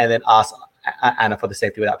 and then asked Anna for the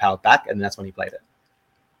Safety Without Power back, and that's when he played it.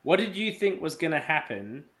 What did you think was going to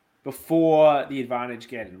happen before the advantage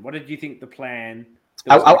get in? What did you think the plan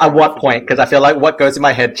At what point? Because I feel like what goes in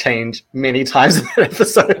my head changed many times in that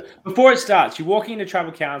episode. Before it starts, you're walking into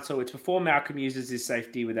tribal council. It's before Malcolm uses his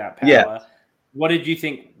safety without power. Yeah. What did you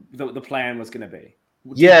think the plan was going to be?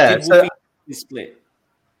 Did Wolfie split?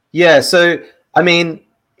 Yeah. So I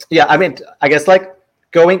guess like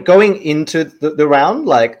going into the round,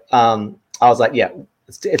 like I was like, yeah,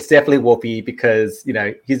 it's definitely Wolfie because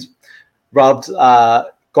he's rubbed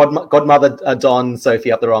godmother Don Sophie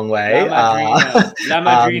up the wrong way. La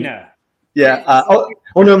Madrina. Yeah.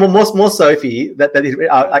 No, more Sophie that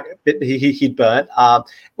he'd burnt.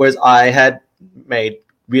 Whereas I had made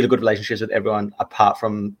really good relationships with everyone apart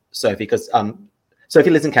from Sophie because Sophie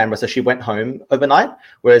lives in Canberra, so she went home overnight,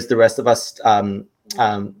 whereas the rest of us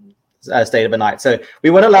stayed overnight. So we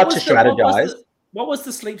weren't allowed to strategize. What was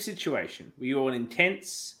the sleep situation? Were you all in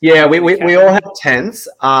tents? Yeah, we all had tents.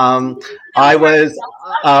 I was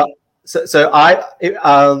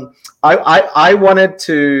I wanted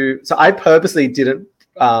to. So I purposely didn't.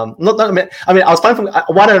 I was fine from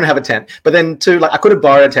one. I don't have a tent, but then two, like I could have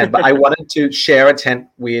borrowed a tent, but I wanted to share a tent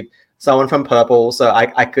with someone from Purple, so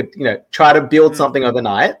I could try to build something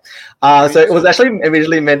overnight. So it was actually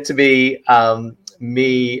originally meant to be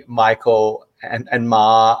me, Michael, and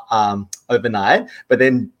Ma overnight, but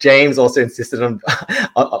then James also insisted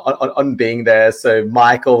on being there. So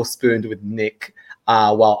Michael spooned with Nick,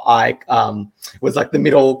 while I was like the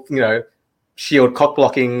middle, shield cock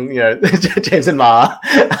blocking, James and Ma.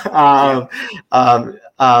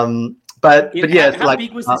 But yeah, how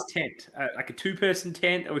big was this tent? Like a 2-person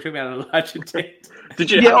tent, or are we talking about a larger tent?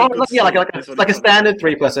 Did you? Like a standard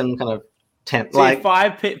 3-person kind of tent. So like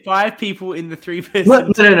five people in the 3-person.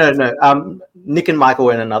 No. Nick and Michael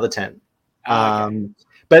were in another tent. Okay.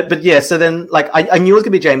 But yeah. So then, like, I knew it was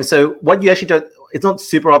gonna be James. So what you actually don't, it's not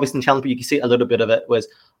super obvious in the challenge, but you can see a little bit of it. Was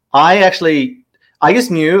I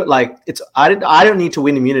just knew like I don't need to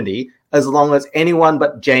win immunity as long as anyone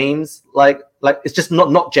but James like it's just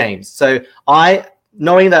not James. So I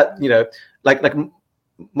knowing that like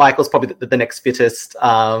Michael's probably the next fittest.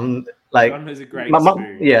 Like John has a great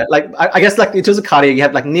yeah, like I guess like in terms of cardio, you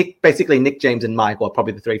have like Nick, James, and Michael are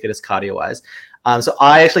probably the 3 fittest cardio wise. So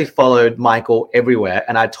I actually followed Michael everywhere,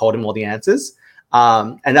 and I told him all the answers.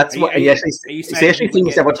 And that's he actually seen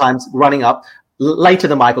me several times running up later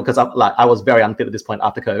than Michael because I was very unfit at this point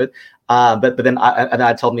after COVID. But then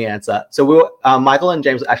I told him the answer. So we were Michael and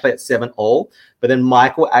James were actually at 7 all, but then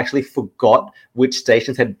Michael actually forgot which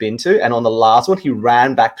stations had been to, and on the last one he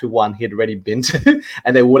ran back to one he had already been to,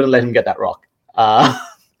 and they wouldn't let him get that rock. So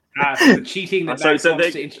the cheating that wants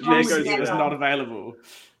to introduce was not available.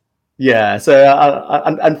 Yeah, so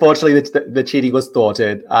unfortunately the cheating was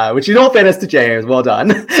thwarted, which in all fairness to James, well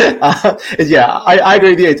done. I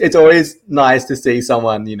agree with you. It's always nice to see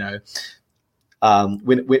someone, win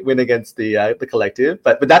against the collective.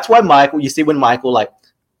 But that's why Michael, you see when Michael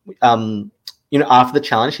after the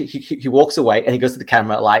challenge, he walks away and he goes to the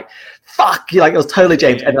camera like, fuck, it was totally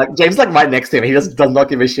James. Yeah. And like James is like right next to him. He just does not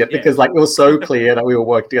give a shit because like it was so clear that we were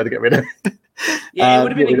working together to get rid of it. Yeah, it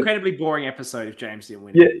would have been an incredibly boring episode if James didn't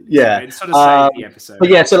win. Yeah. So it sort of saved the episode. But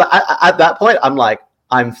yeah, so like, at that point, I'm like,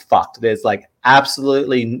 I'm fucked. There's like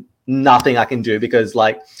absolutely nothing I can do because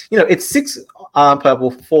like, it's 6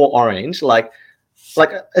 purple, 4 orange. Like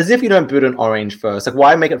as if you don't boot an orange first. Like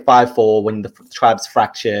why make it 5-4 when the tribe's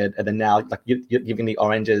fractured and then now like you're giving the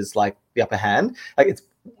oranges like the upper hand? Like it's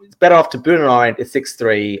better off to boot an orange. It's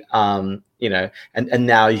 6-3. And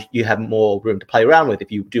now you have more room to play around with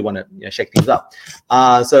if you do want to shake things up.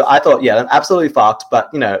 So I thought, yeah, I'm absolutely fucked. But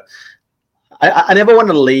I never want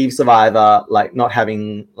to leave Survivor like not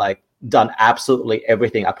having like done absolutely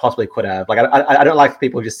everything I possibly could have. Like I don't like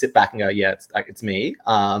people who just sit back and go, yeah, it's me.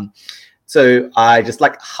 So I just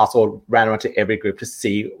like hustled, ran around to every group to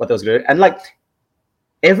see what they was doing. And like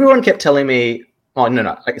everyone kept telling me, oh, no,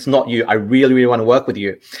 like it's not you. I really, really want to work with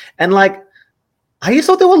you. And like, I just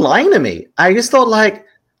thought they were lying to me. I just thought like,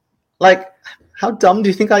 how dumb do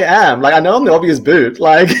you think I am? Like, I know I'm the obvious boot.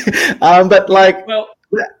 Like, but like, well,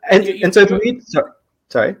 and so for me,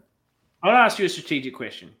 sorry. I want to ask you a strategic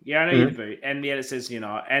question. Yeah, I know you're the boot. And yet it says, and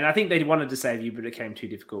I think they wanted to save you, but it became too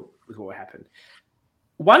difficult with what happened.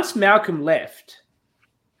 Once Malcolm left,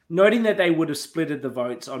 noting that they would have splitted the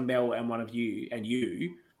votes on Mel and one of you and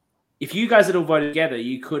you, if you guys had all voted together,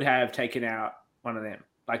 you could have taken out one of them,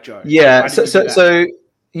 like Joe. Yeah. So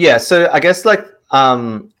I guess like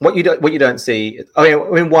what you don't see. I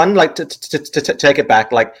mean, one like to take it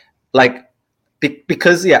back,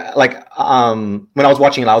 because when I was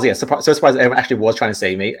watching it, I was surprised everyone actually was trying to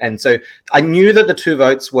save me, and so I knew that the 2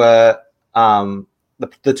 votes were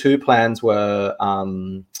the 2 plans were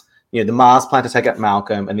the Mars plan to take out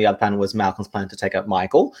Malcolm, and the other plan was Malcolm's plan to take out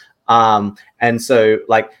Michael. And so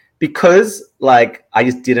like because like I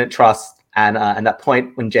just didn't trust Anna, and that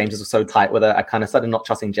point when James was so tight with her, I kind of started not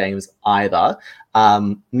trusting James either.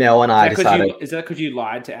 Mel and I decided. Is that because you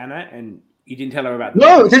lied to Anna and you didn't tell her about?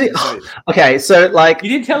 No, did it? Okay, so like you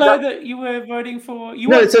didn't tell her that you were voting for.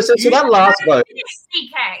 So that last vote.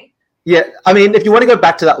 CK. Yeah, I mean, if you want to go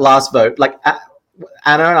back to that last vote, like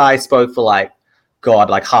Anna and I spoke for like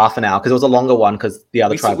half an hour because it was a longer one because the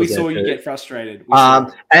other tribe was there. We saw you get frustrated.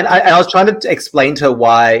 And I was trying to explain to her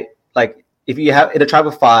why, like, if you have in a tribe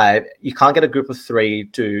of 5, you can't get a group of 3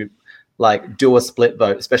 to like do a split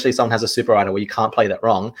vote, especially if someone has a super rider where you can't play that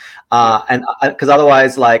wrong. And because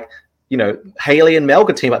otherwise, like, Haley and Mel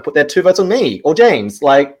could team up, put their 2 votes on me or James,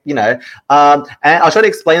 like, and I was trying to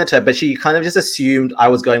explain it to her, but she kind of just assumed I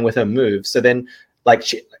was going with her move. So then, like,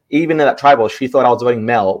 even in that tribal, she thought I was voting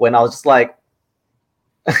Mel when I was just like,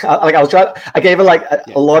 I gave her like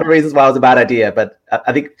a lot of reasons why it was a bad idea, but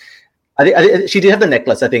I think she did have the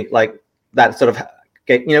necklace. I think like that sort of,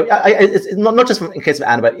 it's not just in case of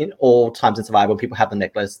Anna, but in all times in Survivor, when people have the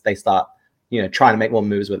necklace, they start, trying to make more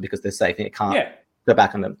moves with it because they're safe and it can't go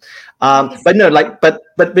back on them. But no, like, but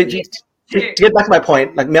to get back to my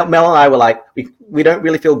point, like Mel and I were like, we don't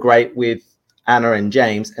really feel great with Anna and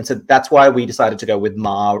James, and so that's why we decided to go with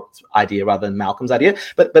Mar's idea rather than Malcolm's idea.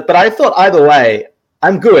 But I thought either way,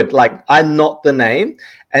 I'm good. Like, I'm not the name,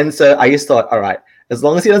 and so I just thought, all right, as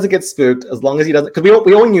long as he doesn't get spooked, as long as he doesn't, because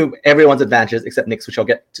we all knew everyone's advantages except Nick's, which I'll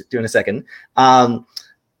get to in a second.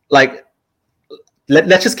 Like,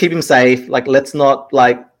 let's just keep him safe. Like, let's not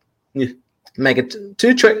like make it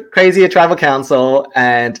too crazy a tribal council.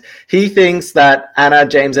 And he thinks that Anna,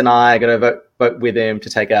 James, and I are going to vote with him to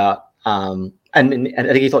take out. And I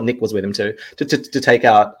think he thought Nick was with him too to take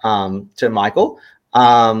out to Michael.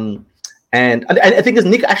 And I think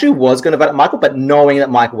Nick actually was going to vote at Michael, but knowing that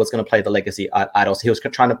Michael was going to play the legacy idol, so he was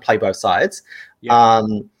trying to play both sides. Yeah.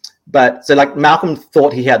 But so like Malcolm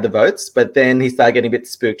thought he had the votes, but then he started getting a bit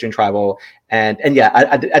spooked during tribal, and yeah,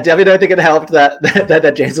 I definitely don't think it helped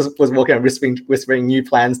that James was walking around whispering new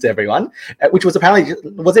plans to everyone, which was apparently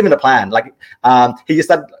wasn't even a plan. Like he just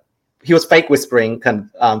started. He was fake whispering kind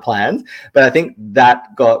of plans, but I think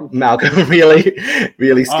that got Malcolm really,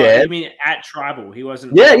 really scared. You mean at tribal? He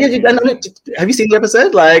wasn't. Yeah. Have you seen the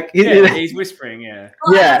episode? Like, he's whispering. Yeah.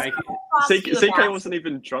 Yeah. CK wasn't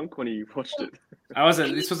even drunk when he watched it. I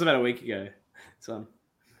wasn't. This was about a week ago. So.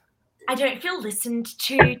 I don't feel listened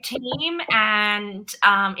to, team, and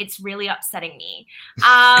it's really upsetting me.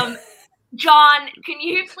 John, can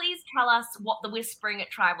you please tell us what the whispering at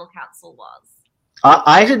Tribal Council was?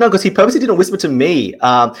 I actually know because he purposely didn't whisper to me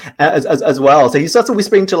as well. So he started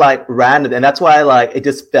whispering to like random, and that's why like it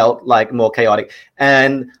just felt like more chaotic.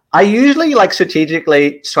 And I usually like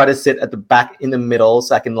strategically try to sit at the back in the middle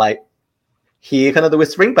so I can like hear kind of the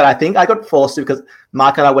whispering. But I think I got forced to because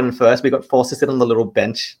Mark and I went in first. We got forced to sit on the little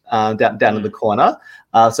bench down in the corner.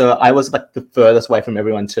 So I was like the furthest away from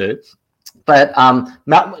everyone too. But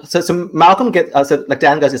so Malcolm gets so like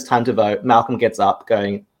Dan goes, it's time to vote. Malcolm gets up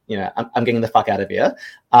going, I'm getting the fuck out of here.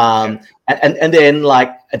 And then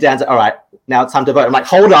like Dan's like, all right, now it's time to vote. I'm like,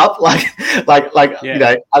 hold up, I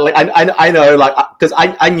know, like, because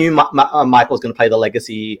I knew Michael was going to play the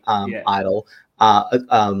legacy idol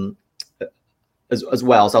as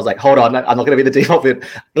well. So I was like, hold on, I'm not going to be the default bit.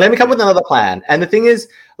 Let me come with another plan. And the thing is,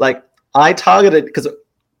 like, I targeted because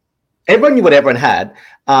everyone knew what everyone had,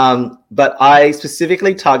 but I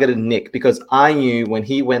specifically targeted Nick because I knew when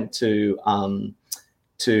he went to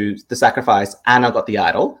the sacrifice, Anna got the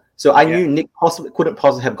idol. So I knew Nick couldn't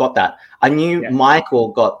possibly have got that. I knew Michael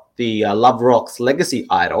got the Love Rocks legacy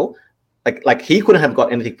idol. Like he couldn't have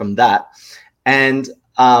got anything from that. And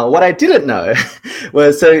what I didn't know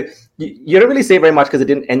was, so you don't really see it very much because it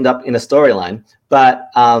didn't end up in a storyline.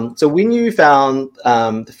 But so when you found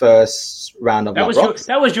the first round of Love Rocks,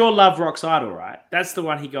 that was your Love Rocks idol, right? That's the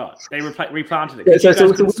one he got. They replanted it. So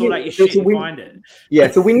sort out your shit and find it.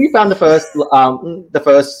 Yeah. So when you found the first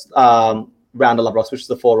round of Love Rocks, which is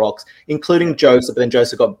the 4 rocks, including Joseph, but then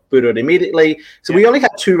Joseph got booted immediately. So we only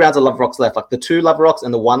had 2 rounds of Love Rocks left, like the 2 Love Rocks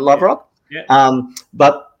and the 1 Love Rock. Yeah.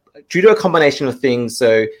 But due to a combination of things,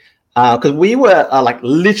 so because we were like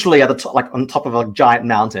literally at the top, like on top of a giant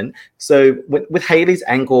mountain. So with Haley's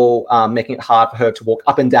ankle making it hard for her to walk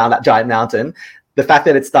up and down that giant mountain, the fact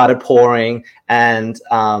that it started pouring and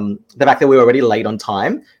the fact that we were already late on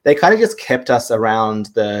time, they kind of just kept us around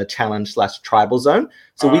the challenge/tribal zone.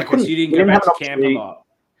 So we couldn't. You didn't go back to camp a lot.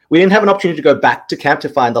 We didn't have an opportunity to go back to camp to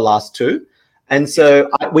find the last 2, and so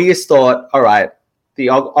we just thought, all right, the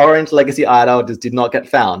orange legacy idol just did not get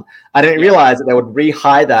found. I didn't realize that they would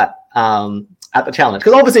rehide that at the challenge,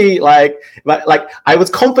 because obviously, like I was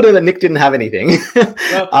confident that Nick didn't have anything.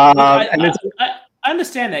 Well, I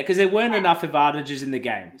understand that because there weren't enough advantages in the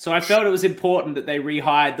game, so I felt it was important that they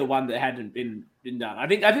rehired the one that hadn't been done. I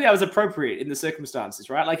think that was appropriate in the circumstances,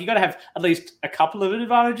 right? Like you got to have at least a couple of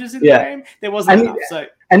advantages in the game. There wasn't enough. So,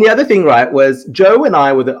 and the other thing, right, was Joe and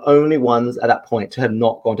I were the only ones at that point to have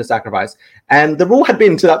not gone to sacrifice, and the rule had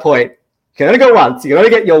been to that point: you can only go once. You can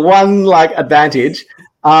only get your one like advantage.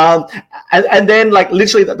 And then like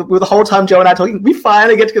literally the whole time Joe and I talking, we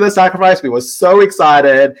finally get to the sacrifice. We were so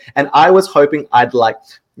excited, and I was hoping I'd like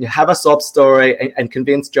have a sob story and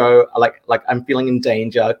convince Joe like I'm feeling in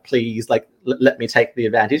danger. Please like let me take the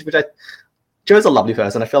advantage. Which Joe's a lovely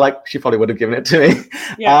person. I feel like she probably would have given it to me.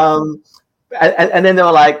 Yeah. And then they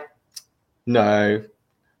were like, no.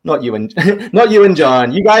 Not you and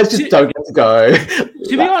John. You guys just don't get to go. To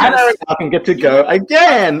be honest, Anna and I can get to go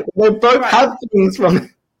again. They both have things from.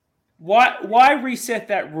 Why reset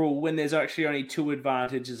that rule when there's actually only 2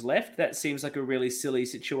 advantages left? That seems like a really silly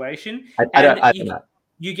situation. I don't know.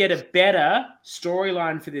 You get a better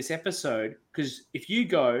storyline for this episode because if you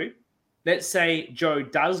go, let's say Joe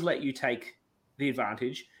does let you take the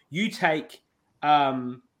advantage, you take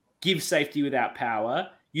give safety without power.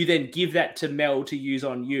 You then give that to Mel to use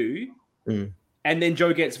on you, and then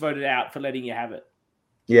Joe gets voted out for letting you have it.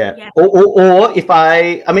 Yeah. Or if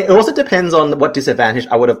I mean, it also depends on what disadvantage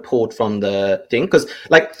I would have pulled from the thing, because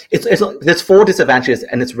like it's there's 4 disadvantages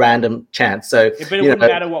and it's random chance. So but it wouldn't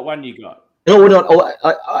matter what one you got. No, not.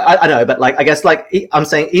 I know, but like I guess like I'm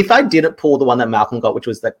saying, if I didn't pull the one that Malcolm got, which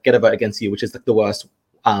was that get a vote against you, which is like the worst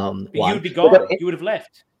one, you would be gone. You would have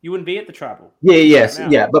left. You wouldn't be at the tribal.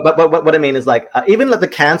 Yeah. But what I mean is like even like the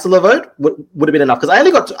canceller vote would have been enough, because I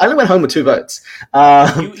only went home with 2 votes.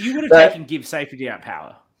 You would have taken give safety without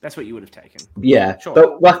power. That's what you would have taken. Yeah, sure.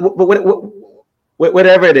 But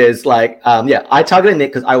whatever it is, like I targeted Nick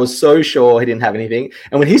because I was so sure he didn't have anything,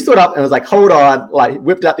 and when he stood up and was like, "Hold on," like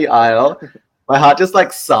whipped out the aisle, my heart just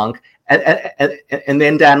like sunk. And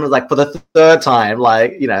then Dan was like, for the 3rd time,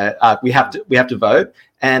 like we have to vote.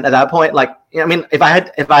 And at that point, like, I mean, if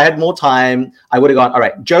I had more time, I would have gone, all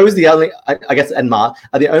right, Joe's the only, I guess, and Ma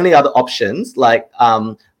are the only other options. Like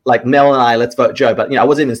Mel and I, let's vote Joe. But I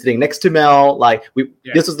wasn't even sitting next to Mel. Like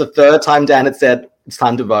this was the 3rd time Dan had said it's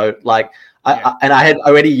time to vote. Like, and I had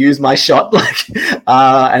already used my shot, like, and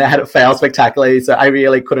I had it fail spectacularly. So I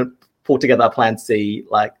really couldn't pull together a plan C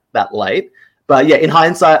like that late. But yeah, in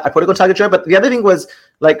hindsight, I probably got target Joe. But the other thing was,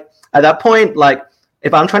 like, at that point, like,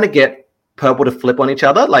 if I'm trying to get purple to flip on each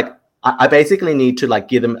other, like, I basically need to like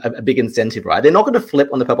give them a big incentive, right? They're not going to flip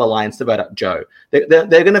on the Purple Alliance to vote out Joe. They're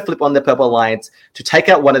going to flip on the Purple Alliance to take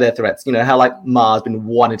out one of their threats. You know how like Ma's been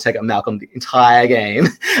wanting to take out Malcolm the entire game.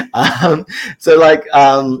 So like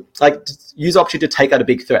use opportunity to take out a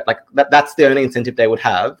big threat. Like that's the only incentive they would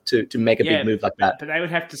have to make a big move like that. But they would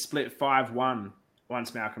have to split 5-1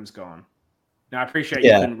 once Malcolm's gone. Now I appreciate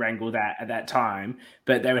you couldn't wrangle that at that time,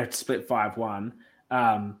 but they would have to split 5-1.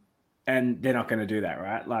 And they're not going to do that,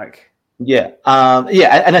 right? Like. Yeah.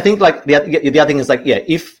 And I think like the other thing is like,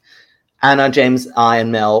 if Anna, James, I,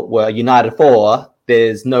 and Mel were united 4,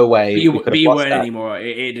 there's no way you weren't that. Anymore.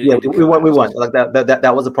 We weren't. Like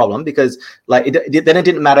that was a problem, because like then it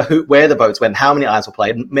didn't matter where the votes went, how many eyes were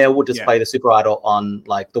played. Mel would just play the super idol on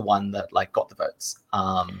like the one that like got the votes.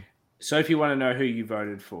 So if you want to know who you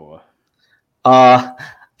voted for,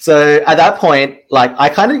 so at that point, like I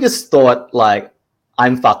kind of just thought like,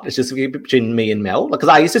 I'm fucked. It's just between me and Mel, because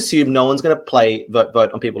I used to assume no one's going to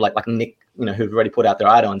vote on people like Nick, who've already put out their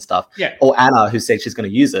idol and stuff, or Anna, who said she's going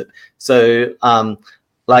to use it. So,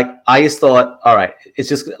 like I just thought, all right, it's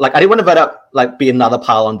just like I didn't want to vote up, like be another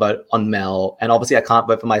pile on vote on Mel, and obviously I can't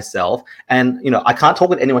vote for myself, and I can't talk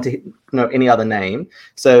with anyone to any other name.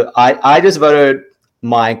 So I just voted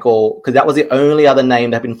Michael, because that was the only other name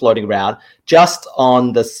that had been floating around, just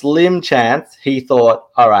on the slim chance he thought,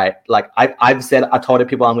 all right, like I told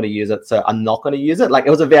people I'm going to use it, so I'm not going to use it. Like it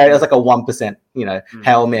was like a 1%,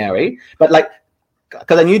 Hail Mary. But like,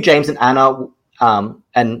 because I knew James and Anna,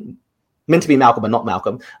 and meant to be Malcolm, but not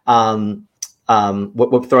Malcolm,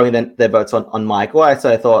 were throwing their votes on Michael.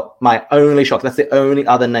 So I thought my only shot, that's the only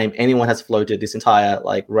other name anyone has floated this entire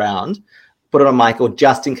like round, put it on Michael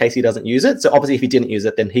just in case he doesn't use it. So obviously if he didn't use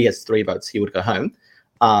it, then he has 3 votes. It would go home.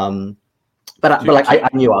 But like I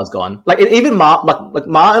knew I was gone. Like even Ma, like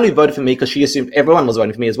Ma only voted for me because she assumed everyone was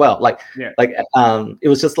voting for me as well. It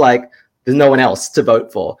was just like there's no one else to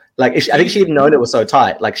vote for. Like I think she had known it was so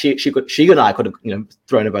tight. Like she and I could have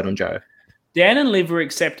thrown a vote on Joe. Dan and Liv were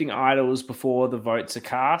accepting idols before the votes are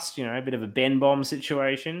cast. You know, a bit of a Ben bomb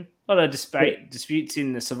situation. A lot of disputes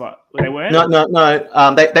in the survival. They weren't.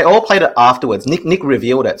 No. They all played it afterwards. Nick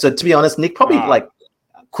revealed it. So to be honest, Nick probably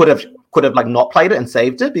could have like not played it and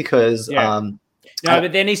saved it because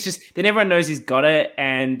but then then everyone knows he's got it.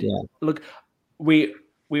 And look, we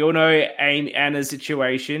all know Anna's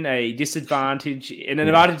situation, a disadvantage, and an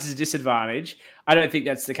advantage is a disadvantage. I don't think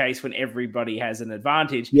that's the case when everybody has an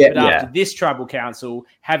advantage. But after this tribal council,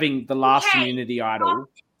 having the last immunity idol.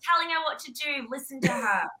 Telling her what to do, listen to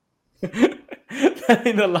her.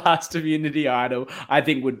 Having the last immunity idol, I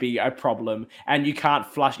think, would be a problem. And you can't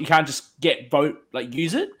just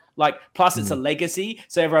use it. Like, plus it's a legacy.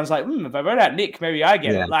 So everyone's like, if I vote out Nick, maybe I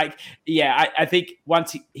get it. Like, I think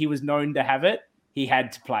once he was known to have it, he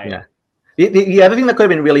had to play it. The other thing that could have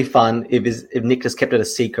been really fun if Nick just kept it a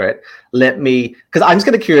secret. Because I'm just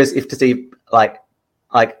kind of curious to see I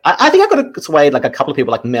think I could have swayed like a couple of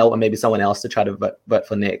people like Mel or maybe someone else to try to vote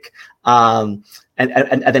for Nick, and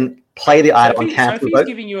then play the idol on cancel. Sophie's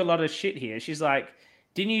giving you a lot of shit here. She's like,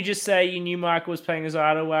 didn't you just say you knew Michael was playing as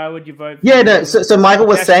idol? Why would you vote for him? No. So Michael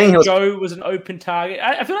was saying Joe was an open target.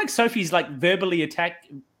 I feel like Sophie's like verbally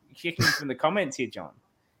kicking from the comments here, John.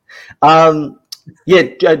 Joe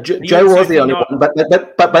was the only one, but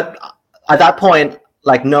at that point,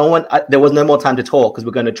 like no one, there was no more time to talk because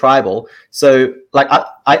we're going to tribal. So like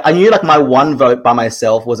I knew like my one vote by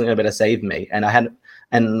myself wasn't going to be able to save me, and I had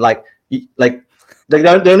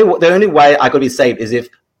the only way I could be saved is if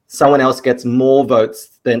someone else gets more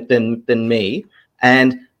votes than me,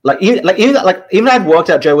 and even I'd worked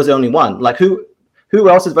out Joe was the only one. Like who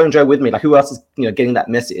else is voting Joe with me? Like who else is getting that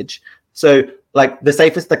message? So like the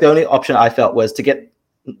safest, like the only option I felt was to get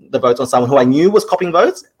the votes on someone who I knew was copying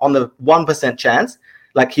votes on the 1% chance,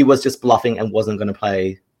 like he was just bluffing and wasn't going to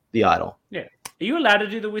play the idol. Yeah. Are you allowed to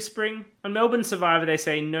do the whispering? On Melbourne Survivor, they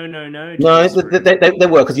say no. No, they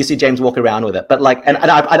were, because you see James walk around with it. But like, and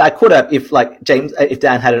I could have if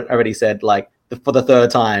Dan hadn't already said like for the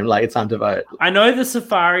third time, like it's time to vote. I know the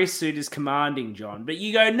safari suit is commanding, John, but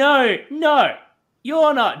you go, no,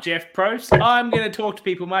 you're not Jeff Probst. I'm going to talk to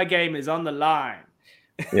people. My game is on the line.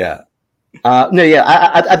 Yeah. At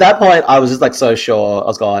that point, I was just like so sure I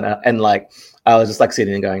was going, and like I was just like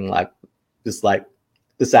sitting and going like, just like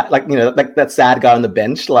the sad, like like that sad guy on the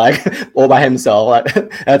bench, like all by himself. Like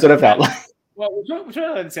that's what it felt like. Well, we're talking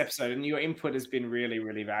about this episode, and your input has been really,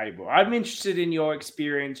 really valuable. I'm interested in your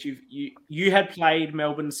experience. You had played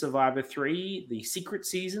Melbourne Survivor 3, the secret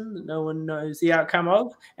season that no one knows the outcome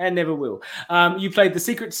of, and never will. You played the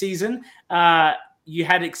secret season. You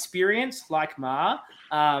had experience like Ma.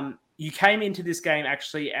 You came into this game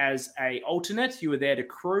actually as a alternate. You were there to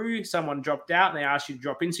crew. Someone dropped out, and they asked you to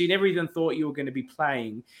drop in, so you never even thought you were going to be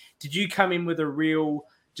playing. Did you come in with a real,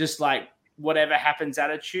 just like whatever happens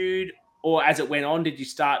attitude? Or as it went on, did you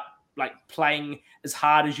start like playing as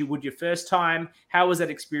hard as you would your first time? How was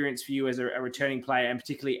that experience for you as a returning player, and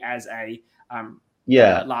particularly as a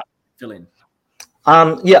last fill-in?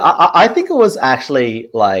 I think it was actually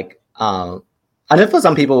like I know for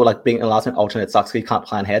some people like being a last minute alternate sucks because you can't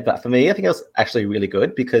plan ahead, but for me, I think it was actually really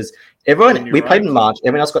good because we played in March,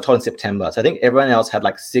 everyone else got told in September. So I think everyone else had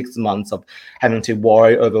like 6 months of having to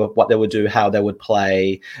worry over what they would do, how they would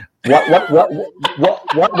play, what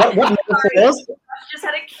metaphors. Just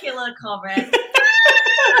had a killer comment.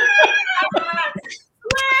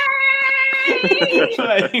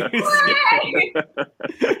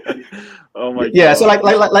 Oh my god! Yeah, so like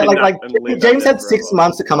James had 6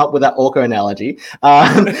 months to come up with that orca analogy,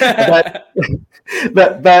 but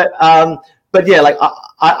yeah, like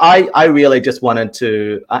I really just wanted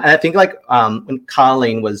to, and I think like when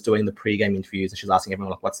Carleen was doing the pre-game interviews and she was asking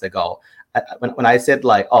everyone like what's their goal, when I said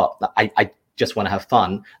like I just want to have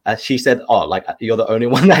fun, she said like you're the only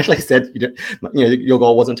one that actually said your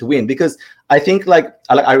goal wasn't to win, because I think like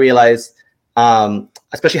I realized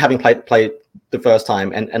especially having played the first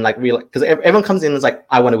time and like real, because everyone comes in and is like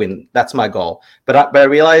I want to win, that's my goal, but I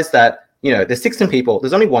realized that there's 16 people,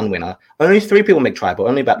 there's only one winner, only 3 people make tribal,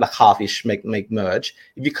 only about like half-ish make merge.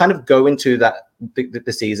 If you kind of go into that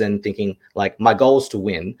the season thinking like my goal is to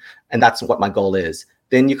win and that's what my goal is,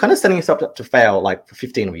 then you're kind of setting yourself up to fail like for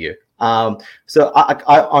 15 of you. So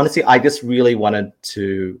I honestly, I just really wanted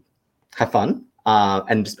to have fun.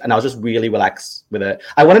 And I was just really relaxed with it.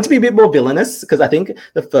 I wanted to be a bit more villainous because I think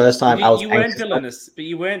the first time I was weren't villainous, but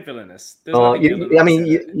you weren't villainous. I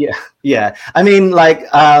mean, like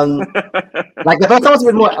the first time I was a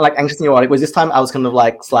bit more like anxious and neurotic. Was this time I was kind of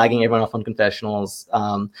like slagging everyone off on confessionals.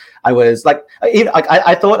 I was like,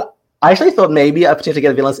 I thought I actually thought maybe I potentially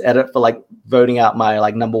get a villainous edit for like voting out my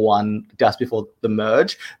like number one just before the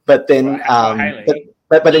merge, but then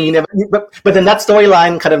but then you never but then that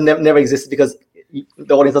storyline kind of never existed because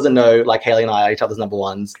the audience doesn't know like Haley and I are each other's number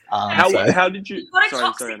ones. How did you? You've got a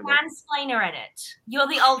toxic mansplainer in it. You're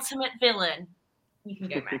the ultimate villain. You can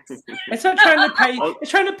go, Max. It's not trying to paint.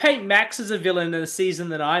 It's trying to paint Max as a villain in a season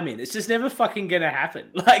that I'm in. It's just never fucking gonna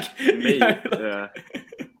happen. Like me, yeah.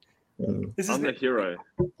 I'm the hero,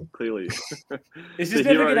 clearly. It's just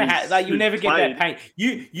never gonna happen. Like you never get that paint.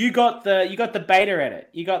 You got the beta edit.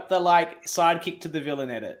 You got the like sidekick to the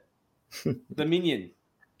villain edit. The minion.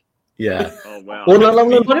 Yeah. Oh wow. Well, no, not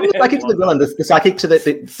even the sidekick to the villain. The sidekick to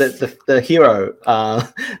the hero.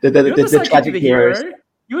 The tragic hero.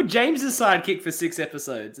 You were James's sidekick for 6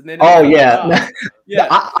 episodes, and then yeah.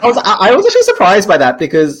 I was actually surprised by that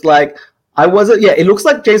because like I wasn't. Yeah, it looks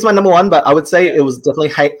like James my number one, but I would say it was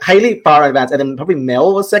definitely Haley far in advance, and then probably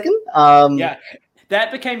Mel was second. Yeah. That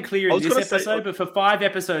became clear in this episode, but for 5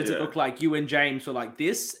 episodes, it looked like you and James were like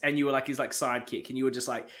this, and you were like his like sidekick, and you were just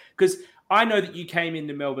like, because I know that you came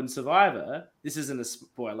into Melbourne Survivor. This isn't a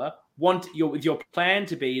spoiler. With your plan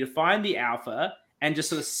to be to find the alpha and just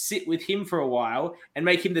sort of sit with him for a while and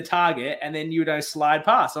make him the target, and then you don't slide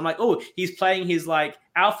past. I'm like, oh, he's playing his like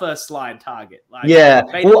alpha slide target, like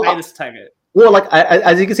beta target. Well, like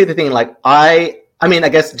as you can see, the thing, like I mean, I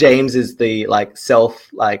guess James is the like self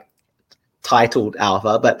like titled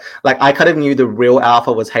alpha, but like I kind of knew the real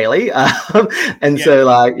alpha was Haley, so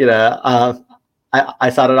like I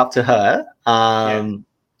started up to her,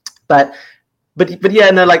 but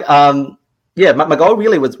yeah, no, like my goal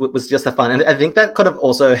really was just have fun, and I think that could have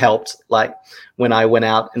also helped like when I went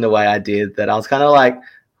out in the way I did. That I was kind of like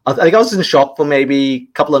I think I was in shock for maybe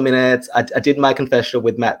a couple of minutes. I did my confessional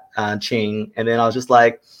with Matt Ching, and then I was just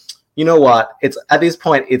like, you know what? It's at this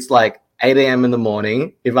point it's like 8 a.m. in the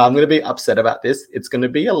morning. If I'm going to be upset about this, it's going to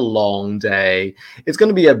be a long day. It's going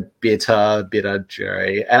to be a bitter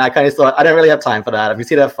jury. And I kind of thought, I don't really have time for that. I'm just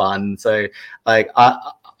here to have fun. So, like,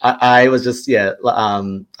 I was just, I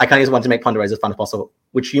kind of just wanted to make Ponderosa as fun as possible,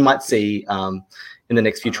 which you might see in the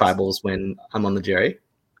next few tribals when I'm on the jury.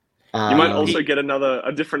 You might also get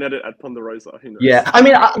a different edit at Ponderosa. Who knows? Yeah, I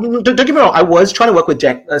mean, don't get me wrong. I was trying to work with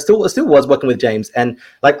James. I still was working with James. And,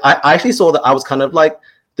 like, I actually saw that I was kind of, like,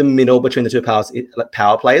 the middle between the two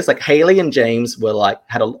power players. Like Haley and James were like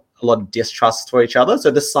had a lot of distrust for each other. So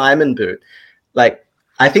the Simon boot, like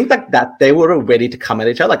I think that they were ready to come at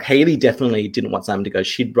each other. Like Haley definitely didn't want Simon to go.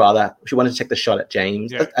 She wanted to take the shot at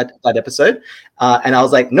James at that episode. And I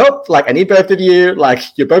was like, nope. Like I need both of you. Like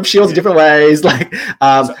you're both shields in different ways. Like,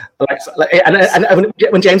 and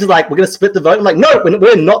when James is like, we're gonna split the vote. I'm like, no,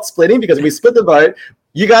 we're not splitting because if we split the vote,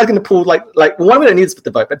 you guys are going to pull like one, we don't need to split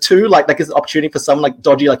the vote, but two, like it's an opportunity for someone like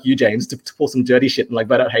dodgy like you, James, to pull some dirty shit and like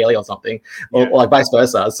vote out Haley or something, or like vice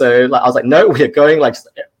versa. So like I was like, no, we're going like just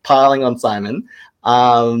piling on Simon.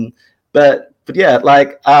 But yeah,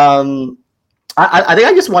 like I think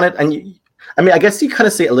I just wanted, and I mean, I guess you kind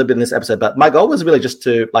of see it a little bit in this episode, but my goal was really just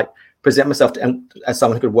to like present myself as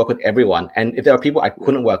someone who could work with everyone, and if there are people I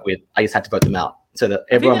couldn't work with, I just had to vote them out so that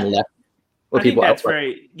everyone left. I think that's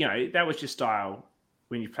very, that was your style.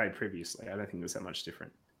 When you played previously, I don't think it was that much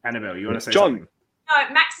different. Annabelle, you want to say something? No,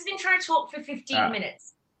 Max has been trying to talk for 15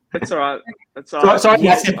 minutes. That's all right. That's all right. Sorry,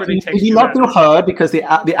 did you not feel heard because the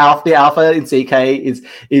alpha in CK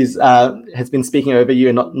has been speaking over you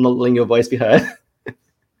and not letting your voice be heard?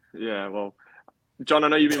 Yeah, well, John, I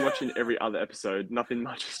know you've been watching every other episode. Nothing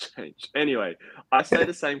much has changed. Anyway, I say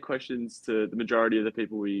the same questions to the majority of the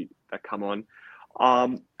people that come on.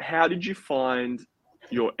 How did you find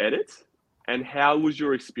your edit? And how was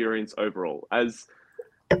your experience overall? As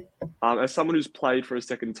someone who's played for a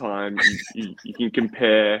second time, you can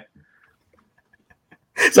compare.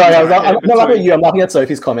 Sorry, I'm not laughing at you. I'm laughing at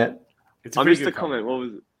Sophie's comment. I missed the comment. What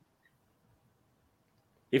was it?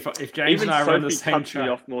 If James and I run the same me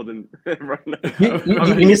off more than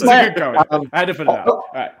you missed my. I had to put it up.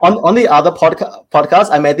 Right. On the other podcast,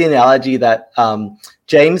 I made the analogy that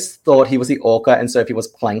James thought he was the orca and Sophie was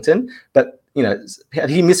plankton, but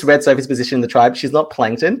he misread Sophie's position in the tribe. She's not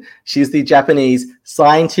plankton. She's the Japanese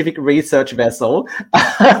scientific research vessel,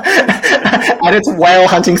 and it's whale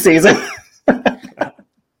hunting season. That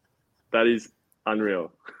is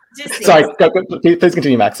unreal. Sorry, please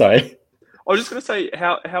continue, Max. Sorry. I was just going to say,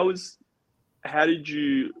 how did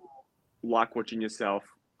you like watching yourself?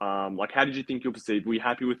 Like, how did you think you'll perceive? Were you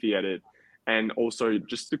happy with the edit? And also,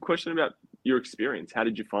 just the question about your experience. How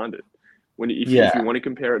did you find it? If you want to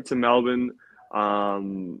compare it to Melbourne,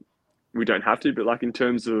 we don't have to, but like in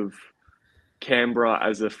terms of Canberra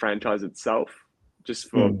as a franchise itself, just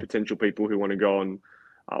for potential people who want to go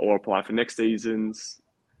or apply for next seasons.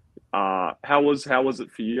 How was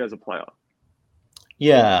it for you as a player?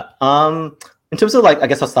 Yeah. In terms of I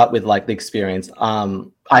guess I'll start with the experience. I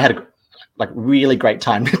had a really great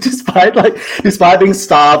time despite being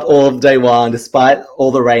starved all of day one, despite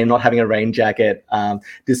all the rain, not having a rain jacket,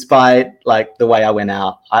 despite the way I went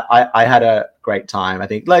out. I had a great time. I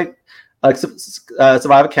think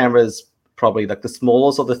Survivor Canberra is probably the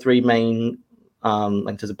smallest of the three main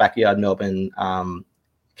in terms of backyard Melbourne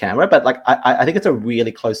Canberra, but I think it's a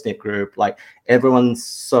really close knit group. Everyone's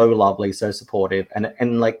so lovely, so supportive, and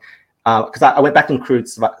because I went back and crewed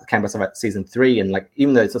Canberra season 3, and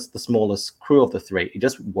even though it's just the smallest crew of the 3, it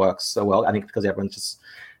just works so well. I think because everyone's just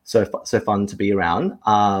so fun to be around.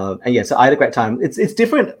 And yeah, so I had a great time. It's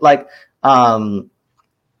different.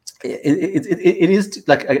 It is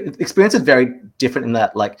experience is very different in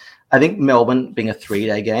that I think Melbourne being a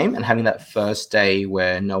 3-day game and having that first day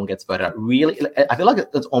where no one gets voted out, really, I feel like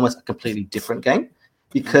it's almost a completely different game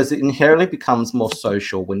because it inherently becomes more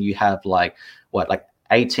social when you have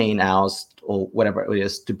 18 hours or whatever it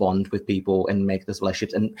is to bond with people and make those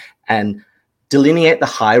relationships and delineate the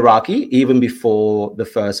hierarchy even before the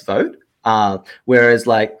first vote. Whereas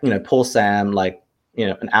poor Sam, an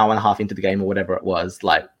hour and a half into the game or whatever it was,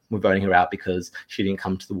 we're voting her out because she didn't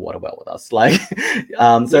come to the water well with us.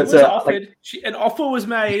 An offer was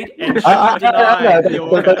made, and she denied.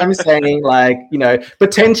 But I'm saying,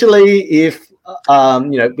 potentially if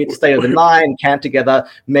we stay overnight and camp together,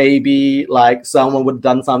 maybe someone would have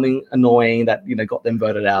done something annoying that got them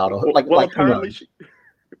voted out, or apparently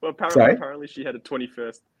she had a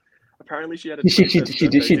 21st. Apparently she had a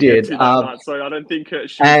 21st she did. So I don't think she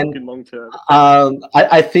was looking long term.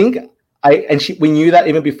 I think. We knew that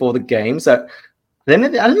even before the game. So then I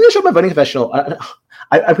don't think I showed my voting confessional.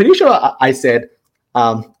 I'm pretty sure I said,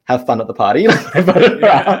 have fun at the party. I voted her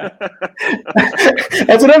out.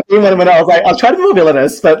 That's what I mean when I was I'll try to be more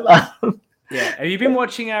villainous, but yeah. Have you been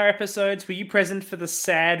watching our episodes? Were you present for the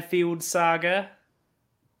Sadfield saga?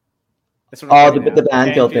 That's what the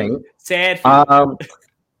Banfield thing. Sadfield.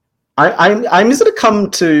 I'm just going to come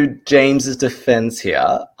to James's defense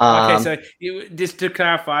here. Okay, so just to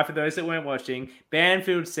clarify for those that weren't watching,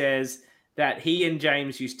 Banfield says that he and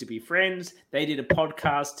James used to be friends. They did a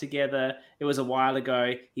podcast together. It was a while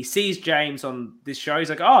ago. He sees James on this show. He's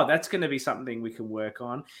like, oh, that's going to be something we can work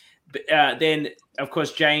on. But then, of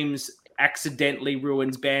course, James accidentally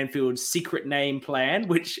ruins Banfield's secret name plan,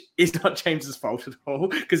 which is not James's fault at all,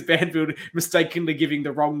 because Banfield mistakenly giving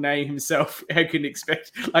the wrong name himself. How can you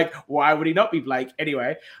expect? Why would he not be Blake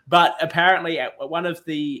anyway? But apparently, at one of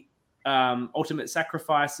the ultimate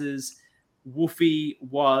sacrifices, Wolfie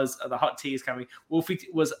was the hot tea is coming. Wolfie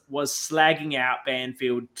was slagging out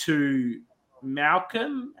Banfield to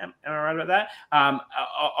Malcolm. Am I right about that?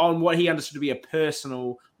 On what he understood to be a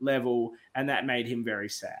personal level, and that made him very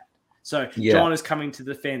sad. So John is coming to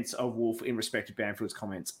the defense of Wolf in respect to Banfield's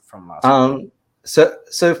comments from last week.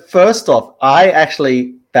 So first off, I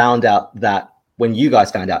actually found out that when you guys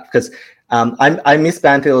found out, because I missed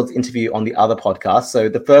Banfield's interview on the other podcast. So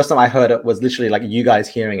the first time I heard it was literally you guys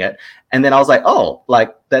hearing it. And then I was like, oh,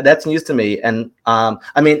 that's news to me. And I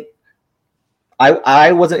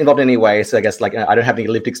wasn't involved in any way. So I guess I don't have any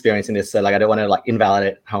lived experience in this. So I don't want to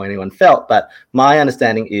invalidate how anyone felt. But my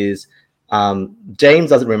understanding is James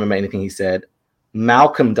doesn't remember anything he said.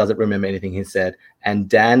 Malcolm doesn't remember anything he said. And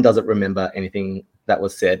Dan doesn't remember anything that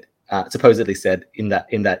was said, supposedly said in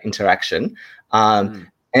that interaction.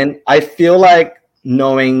 And I feel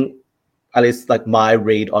knowing at least my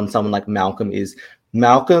read on someone like Malcolm is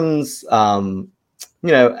Malcolm's, an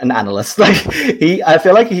analyst. I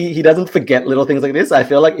feel he doesn't forget little things like this. I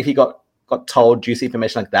feel if he got told juicy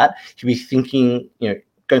information like that, he'd be thinking,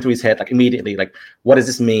 going through his head immediately, what does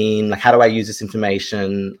this mean? How do I use this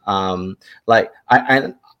information? Malcolm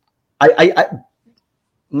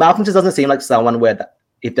just doesn't seem like someone where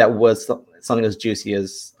if that was something as juicy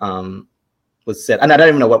as was said, and I don't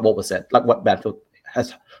even know what was said, what Banfield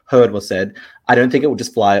has heard was said, I don't think it would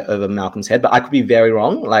just fly over Malcolm's head, but I could be very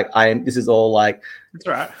wrong. This is all that's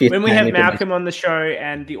right. When we have Malcolm on the show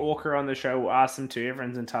and the Orca on the show, we'll ask them to.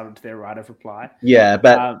 Everyone's entitled to their right of reply. Yeah,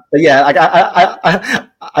 but yeah,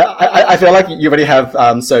 I feel you already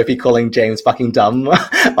have Sophie calling James fucking dumb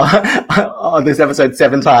on this episode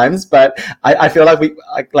 7 times, but I feel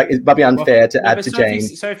it might be unfair to add to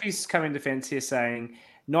James. Sophie's coming defense here saying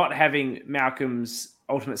not having Malcolm's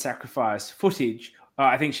ultimate sacrifice footage.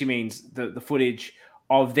 I think she means the footage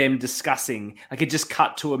of them discussing, it just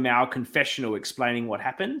cut to a Mal confessional explaining what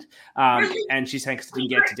happened. And she's saying because it didn't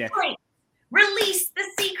get to death. Release the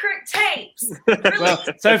secret tapes. Well,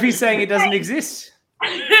 Sophie's saying it doesn't exist.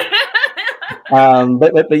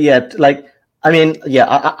 But yeah, like I mean,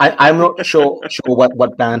 yeah, I'm not sure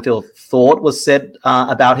what Banfield thought was said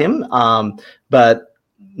about him. But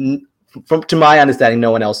from to my understanding,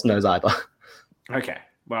 no one else knows either. Okay.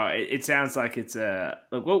 Well, it sounds like it's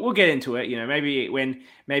look. We'll get into it. You know, maybe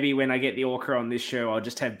when I get the orca on this show, I'll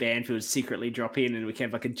just have Banfield secretly drop in, and we can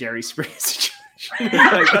have like a Jerry Springer situation.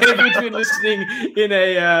 Like Banfield's been listening in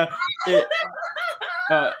a.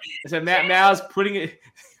 So Mal's putting it.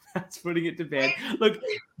 That's putting it to bed. Look,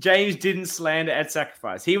 James didn't slander at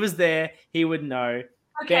Sacrifice. He was there. He would know.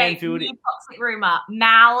 Okay, Banfield. toxic rumor.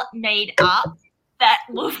 Mal made up that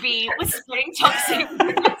Luffy was spreading toxic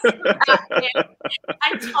rumors about him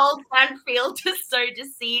and told Banfield to sow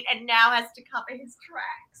deceit and now has to cover his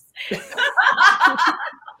tracks.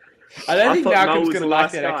 I don't think thought Malcolm's was going to the like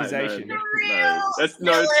last that guy. accusation.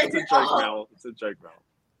 No, it's a joke, Mel. It's a joke, Mel.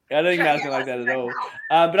 I don't think Mal's going to like that at all.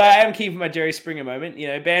 But I am keeping my Jerry Springer moment. You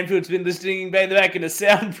know, Banfield's been listening in the back in a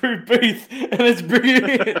soundproof booth, and let's bring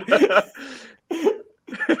it in.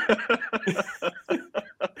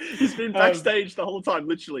 He's been backstage the whole time,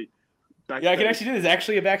 literally. Backstage. Yeah, I can actually do. There's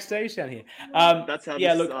actually a backstage down here. That's how.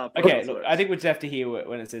 Yeah, this, look. Okay, look. I think we just have to hear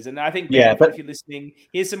when it says, and I think if you're listening,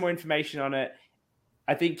 here's some more information on it.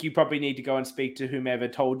 I think you probably need to go and speak to whomever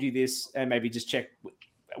told you this, and maybe just check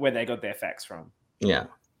where they got their facts from. Yeah.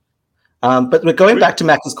 But we're going back to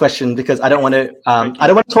Max's question because I don't want to. I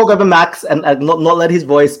don't want to talk over Max and not let his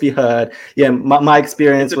voice be heard. Yeah, my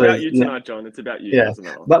experience was. It's about you tonight, John. It's about you. Yeah,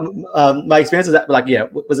 but my experience was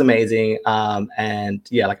was amazing. And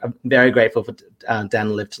yeah, like I'm very grateful for Dan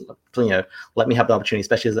and Liv to let me have the opportunity,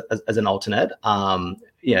 especially as an alternate.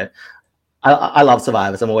 Yeah, I love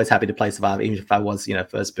Survivors. I'm always happy to play Survivor, even if I was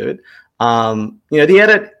first boot. The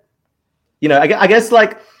edit. I guess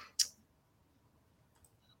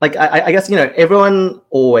I guess everyone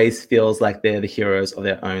always feels like they're the heroes of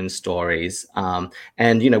their own stories, and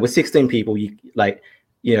with 16 people, the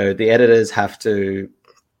editors have to,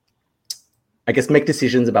 I guess, make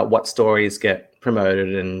decisions about what stories get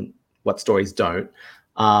promoted and what stories don't.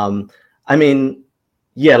 I mean,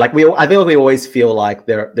 yeah, I feel like we always feel like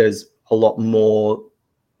there's a lot more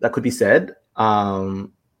that could be said. Yeah,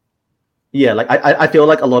 I feel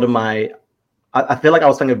like a lot of I feel like I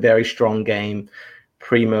was playing a very strong game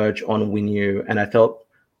pre-merge on WinU, and I felt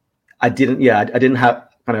I didn't have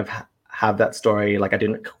that story. Like I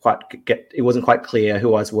didn't quite get, it wasn't quite clear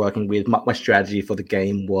who I was working with. My strategy for the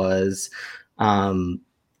game was, and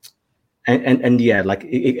yeah,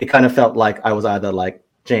 it kind of felt like I was either like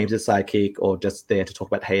James's sidekick or just there to talk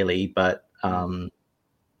about Haley. But I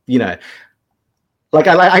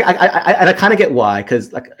kind of get why,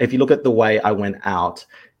 because if you look at the way I went out,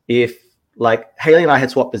 if Haley and I had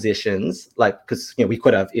swapped positions, because we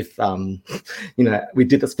could have if we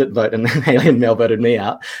did the split vote and then Haley and Mel voted me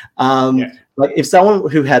out. If someone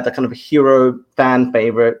who had the kind of hero fan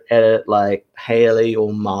favorite edit like Haley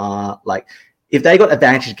or Ma, if they got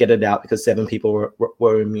advantage to get it out because 7 people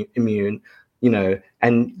were immune,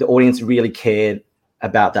 and the audience really cared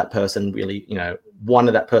about that person, really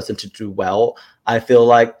wanted that person to do well, I feel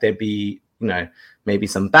like there'd be maybe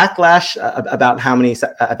some backlash about how many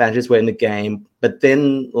advantages were in the game. But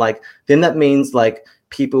then that means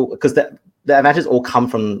people, because the advantages all come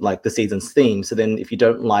from the season's theme. So then if you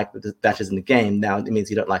don't like the advantages in the game, now it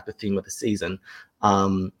means you don't like the theme of the season.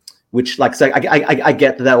 Which so I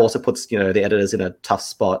get that also puts the editors in a tough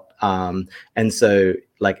spot. And so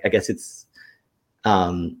I guess it's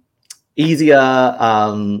easier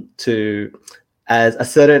to, as a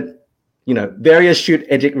certain very astute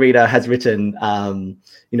Edgic reader has written,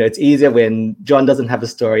 it's easier when John doesn't have a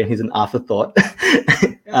story and he's an afterthought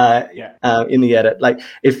in the edit.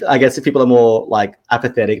 If people are more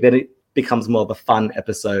apathetic, then it becomes more of a fun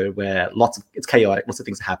episode where it's chaotic, lots of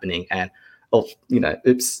things are happening, and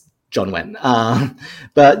oops, John went.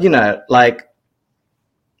 But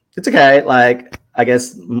it's okay. I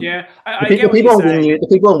guess the people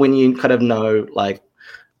on WinU kind of know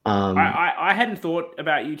I hadn't thought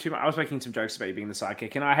about you too much. I was making some jokes about you being the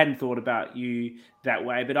sidekick, and I hadn't thought about you that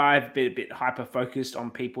way, but I've been a bit hyper-focused on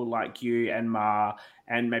people like you and Ma,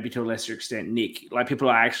 and maybe to a lesser extent Nick, people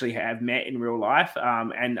I actually have met in real life.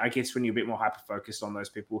 And I guess when you're a bit more hyper-focused on those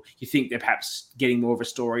people, you think they're perhaps getting more of a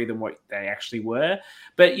story than what they actually were.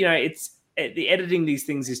 But, it's the editing these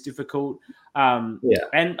things is difficult.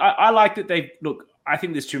 And I like that I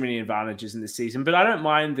think there's too many advantages in this season, but I don't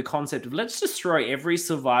mind the concept of let's just throw every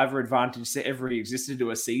Survivor advantage that ever existed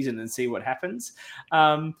to a season and see what happens.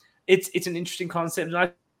 It's an interesting concept, and I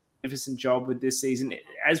did a magnificent job with this season.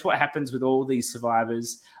 As what happens with all these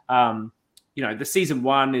Survivors, the season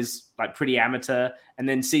 1 is like pretty amateur, and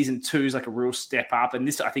then season 2 is like a real step up, and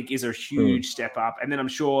this I think is a huge step up. And then I'm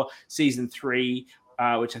sure season 3,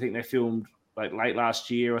 which I think they filmed like late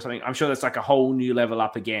last year or something, I'm sure that's like a whole new level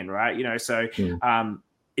up again, right? So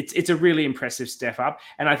it's a really impressive step up.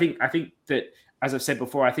 And I think that, as I've said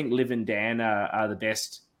before, I think Liv and Dan are the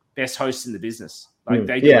best hosts in the business. Like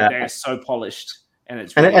they're so polished, and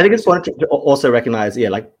it's really I think it's important to also recognize,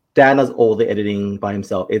 like Dan does all the editing by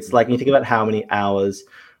himself. It's like, you think about how many hours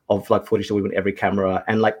of like footage that we want every camera,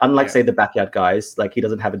 and like unlike say the Backyard guys, like he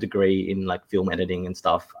doesn't have a degree in like film editing and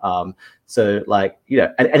stuff. So like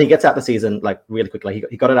and he gets out the season like really quickly.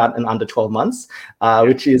 He got it out in under 12 months,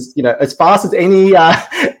 which is as fast as any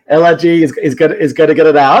LRG is going to get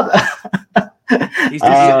it out. He's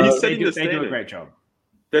setting the standard. They do a great job.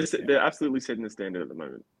 They're absolutely setting the standard at the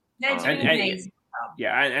moment.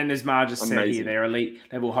 And as Mar just said here, they're elite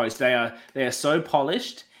level hosts. They are so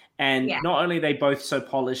polished, and not only are they both so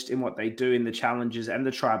polished in what they do in the challenges and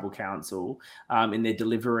the tribal council, in their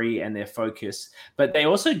delivery and their focus, but they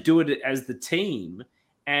also do it as the team,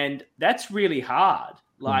 and that's really hard.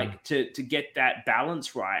 Like to get that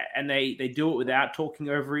balance right, and they do it without talking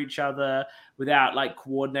over each other, without like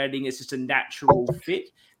coordinating. It's just a natural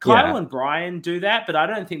fit. Kyle and Brian do that, but I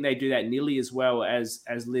don't think they do that nearly as well as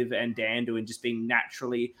Liv and Dan do, in just being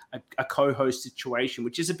naturally a co-host situation,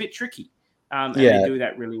 which is a bit tricky. And they do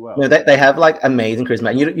that really well. They have like amazing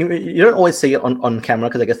charisma. You don't always see it on camera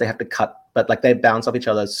because I guess they have to cut, but like they bounce off each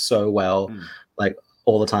other so well, like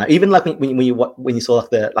all the time. Even like when you saw like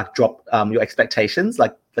the like drop your expectations,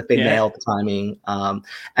 like they nailed the timing.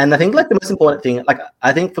 And I think like the most important thing, like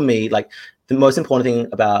I think for me, like the most important thing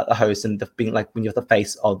about a host and being like when you're the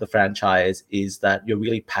face of the franchise is that you're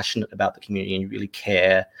really passionate about the community and you really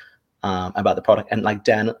care about the product. And like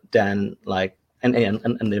Dan like and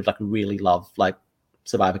they've like really love like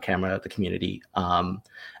Survivor Canberra, the community. And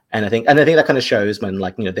I think that kind of shows when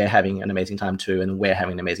like they're having an amazing time too, and we're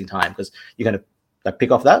having an amazing time, because you're going to like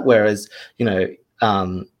pick off that. Whereas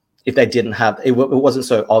if they didn't have it wasn't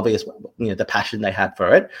so obvious the passion they had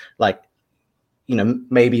for it, like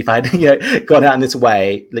maybe if I'd gone out in this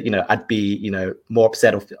way, I'd be more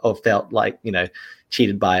upset or felt like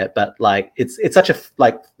cheated by it. But like it's such a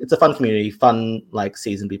it's a fun community, fun like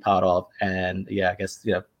season to be part of. And I guess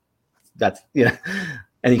that's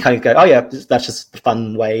and you kind of go, oh yeah, that's just a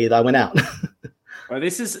fun way that I went out. Well,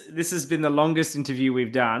 this has been the longest interview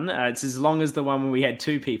we've done. It's as long as the one when we had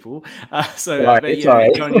 2 people. Sorry. John,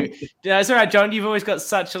 it's all right, John. You've always got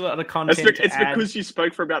such a lot of content. It's because you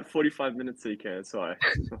spoke for about 45 minutes, CK. Sorry.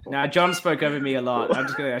 Now, John spoke over me a lot. I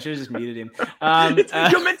should have just muted him.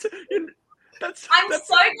 You're meant to. I'm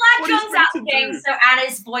so glad John's out the game so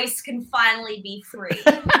Anna's voice can finally be free.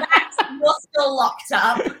 You're still locked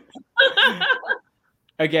up.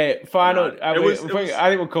 Okay, final. I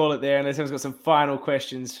think we'll call it there, unless anyone's got some final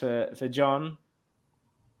questions for John.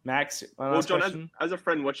 Max, well, John, as a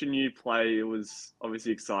friend watching you play, it was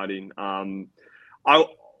obviously exciting. I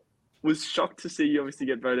was shocked to see you obviously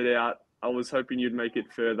get voted out. I was hoping you'd make it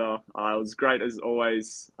further. It was great as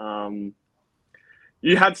always.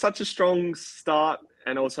 You had such a strong start,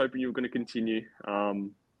 and I was hoping you were going to continue.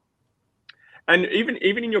 And even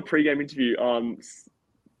in your pre-game interview,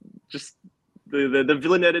 just. The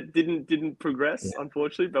villain edit didn't progress,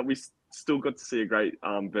 unfortunately, but we still got to see a great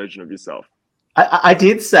version of yourself. I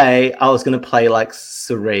did say I was going to play like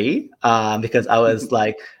Suri because I was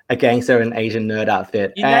like a gangster in an Asian nerd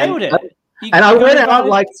outfit. You nailed it. I went out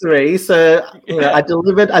like Suri, so I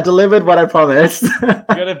delivered what I promised. You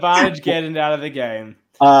got advantage getting out of the game.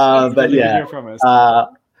 But yeah,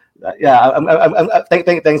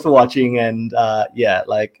 thanks for watching, and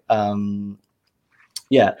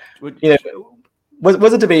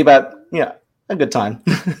was it to be, but a good time.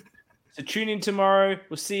 So tune in tomorrow.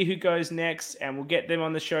 We'll see who goes next, and we'll get them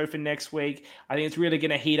on the show for next week. I think it's really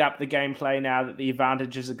going to heat up the gameplay now that the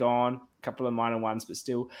advantages are gone. A couple of minor ones, but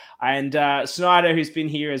still. And Snyder, who's been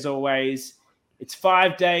here as always. It's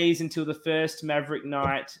 5 days until the first Maverick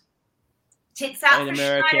night. Tits out for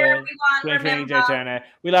Schneider, everyone. Daytona.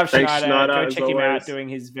 We love Schneider. Go check him always out doing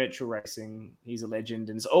his virtual racing. He's a legend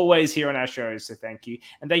and is always here on our shows. So thank you.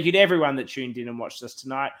 And thank you to everyone that tuned in and watched us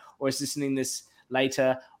tonight or is listening this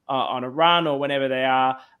later on a run or whenever they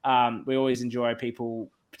are. We always enjoy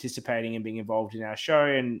people participating and being involved in our show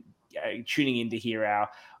and tuning in to hear our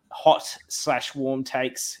hot/warm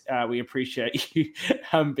takes. We appreciate you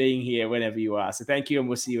being here whenever you are. So thank you, and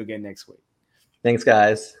we'll see you again next week. Thanks,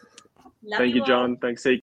 guys. Thank you, John. Thanks, CK.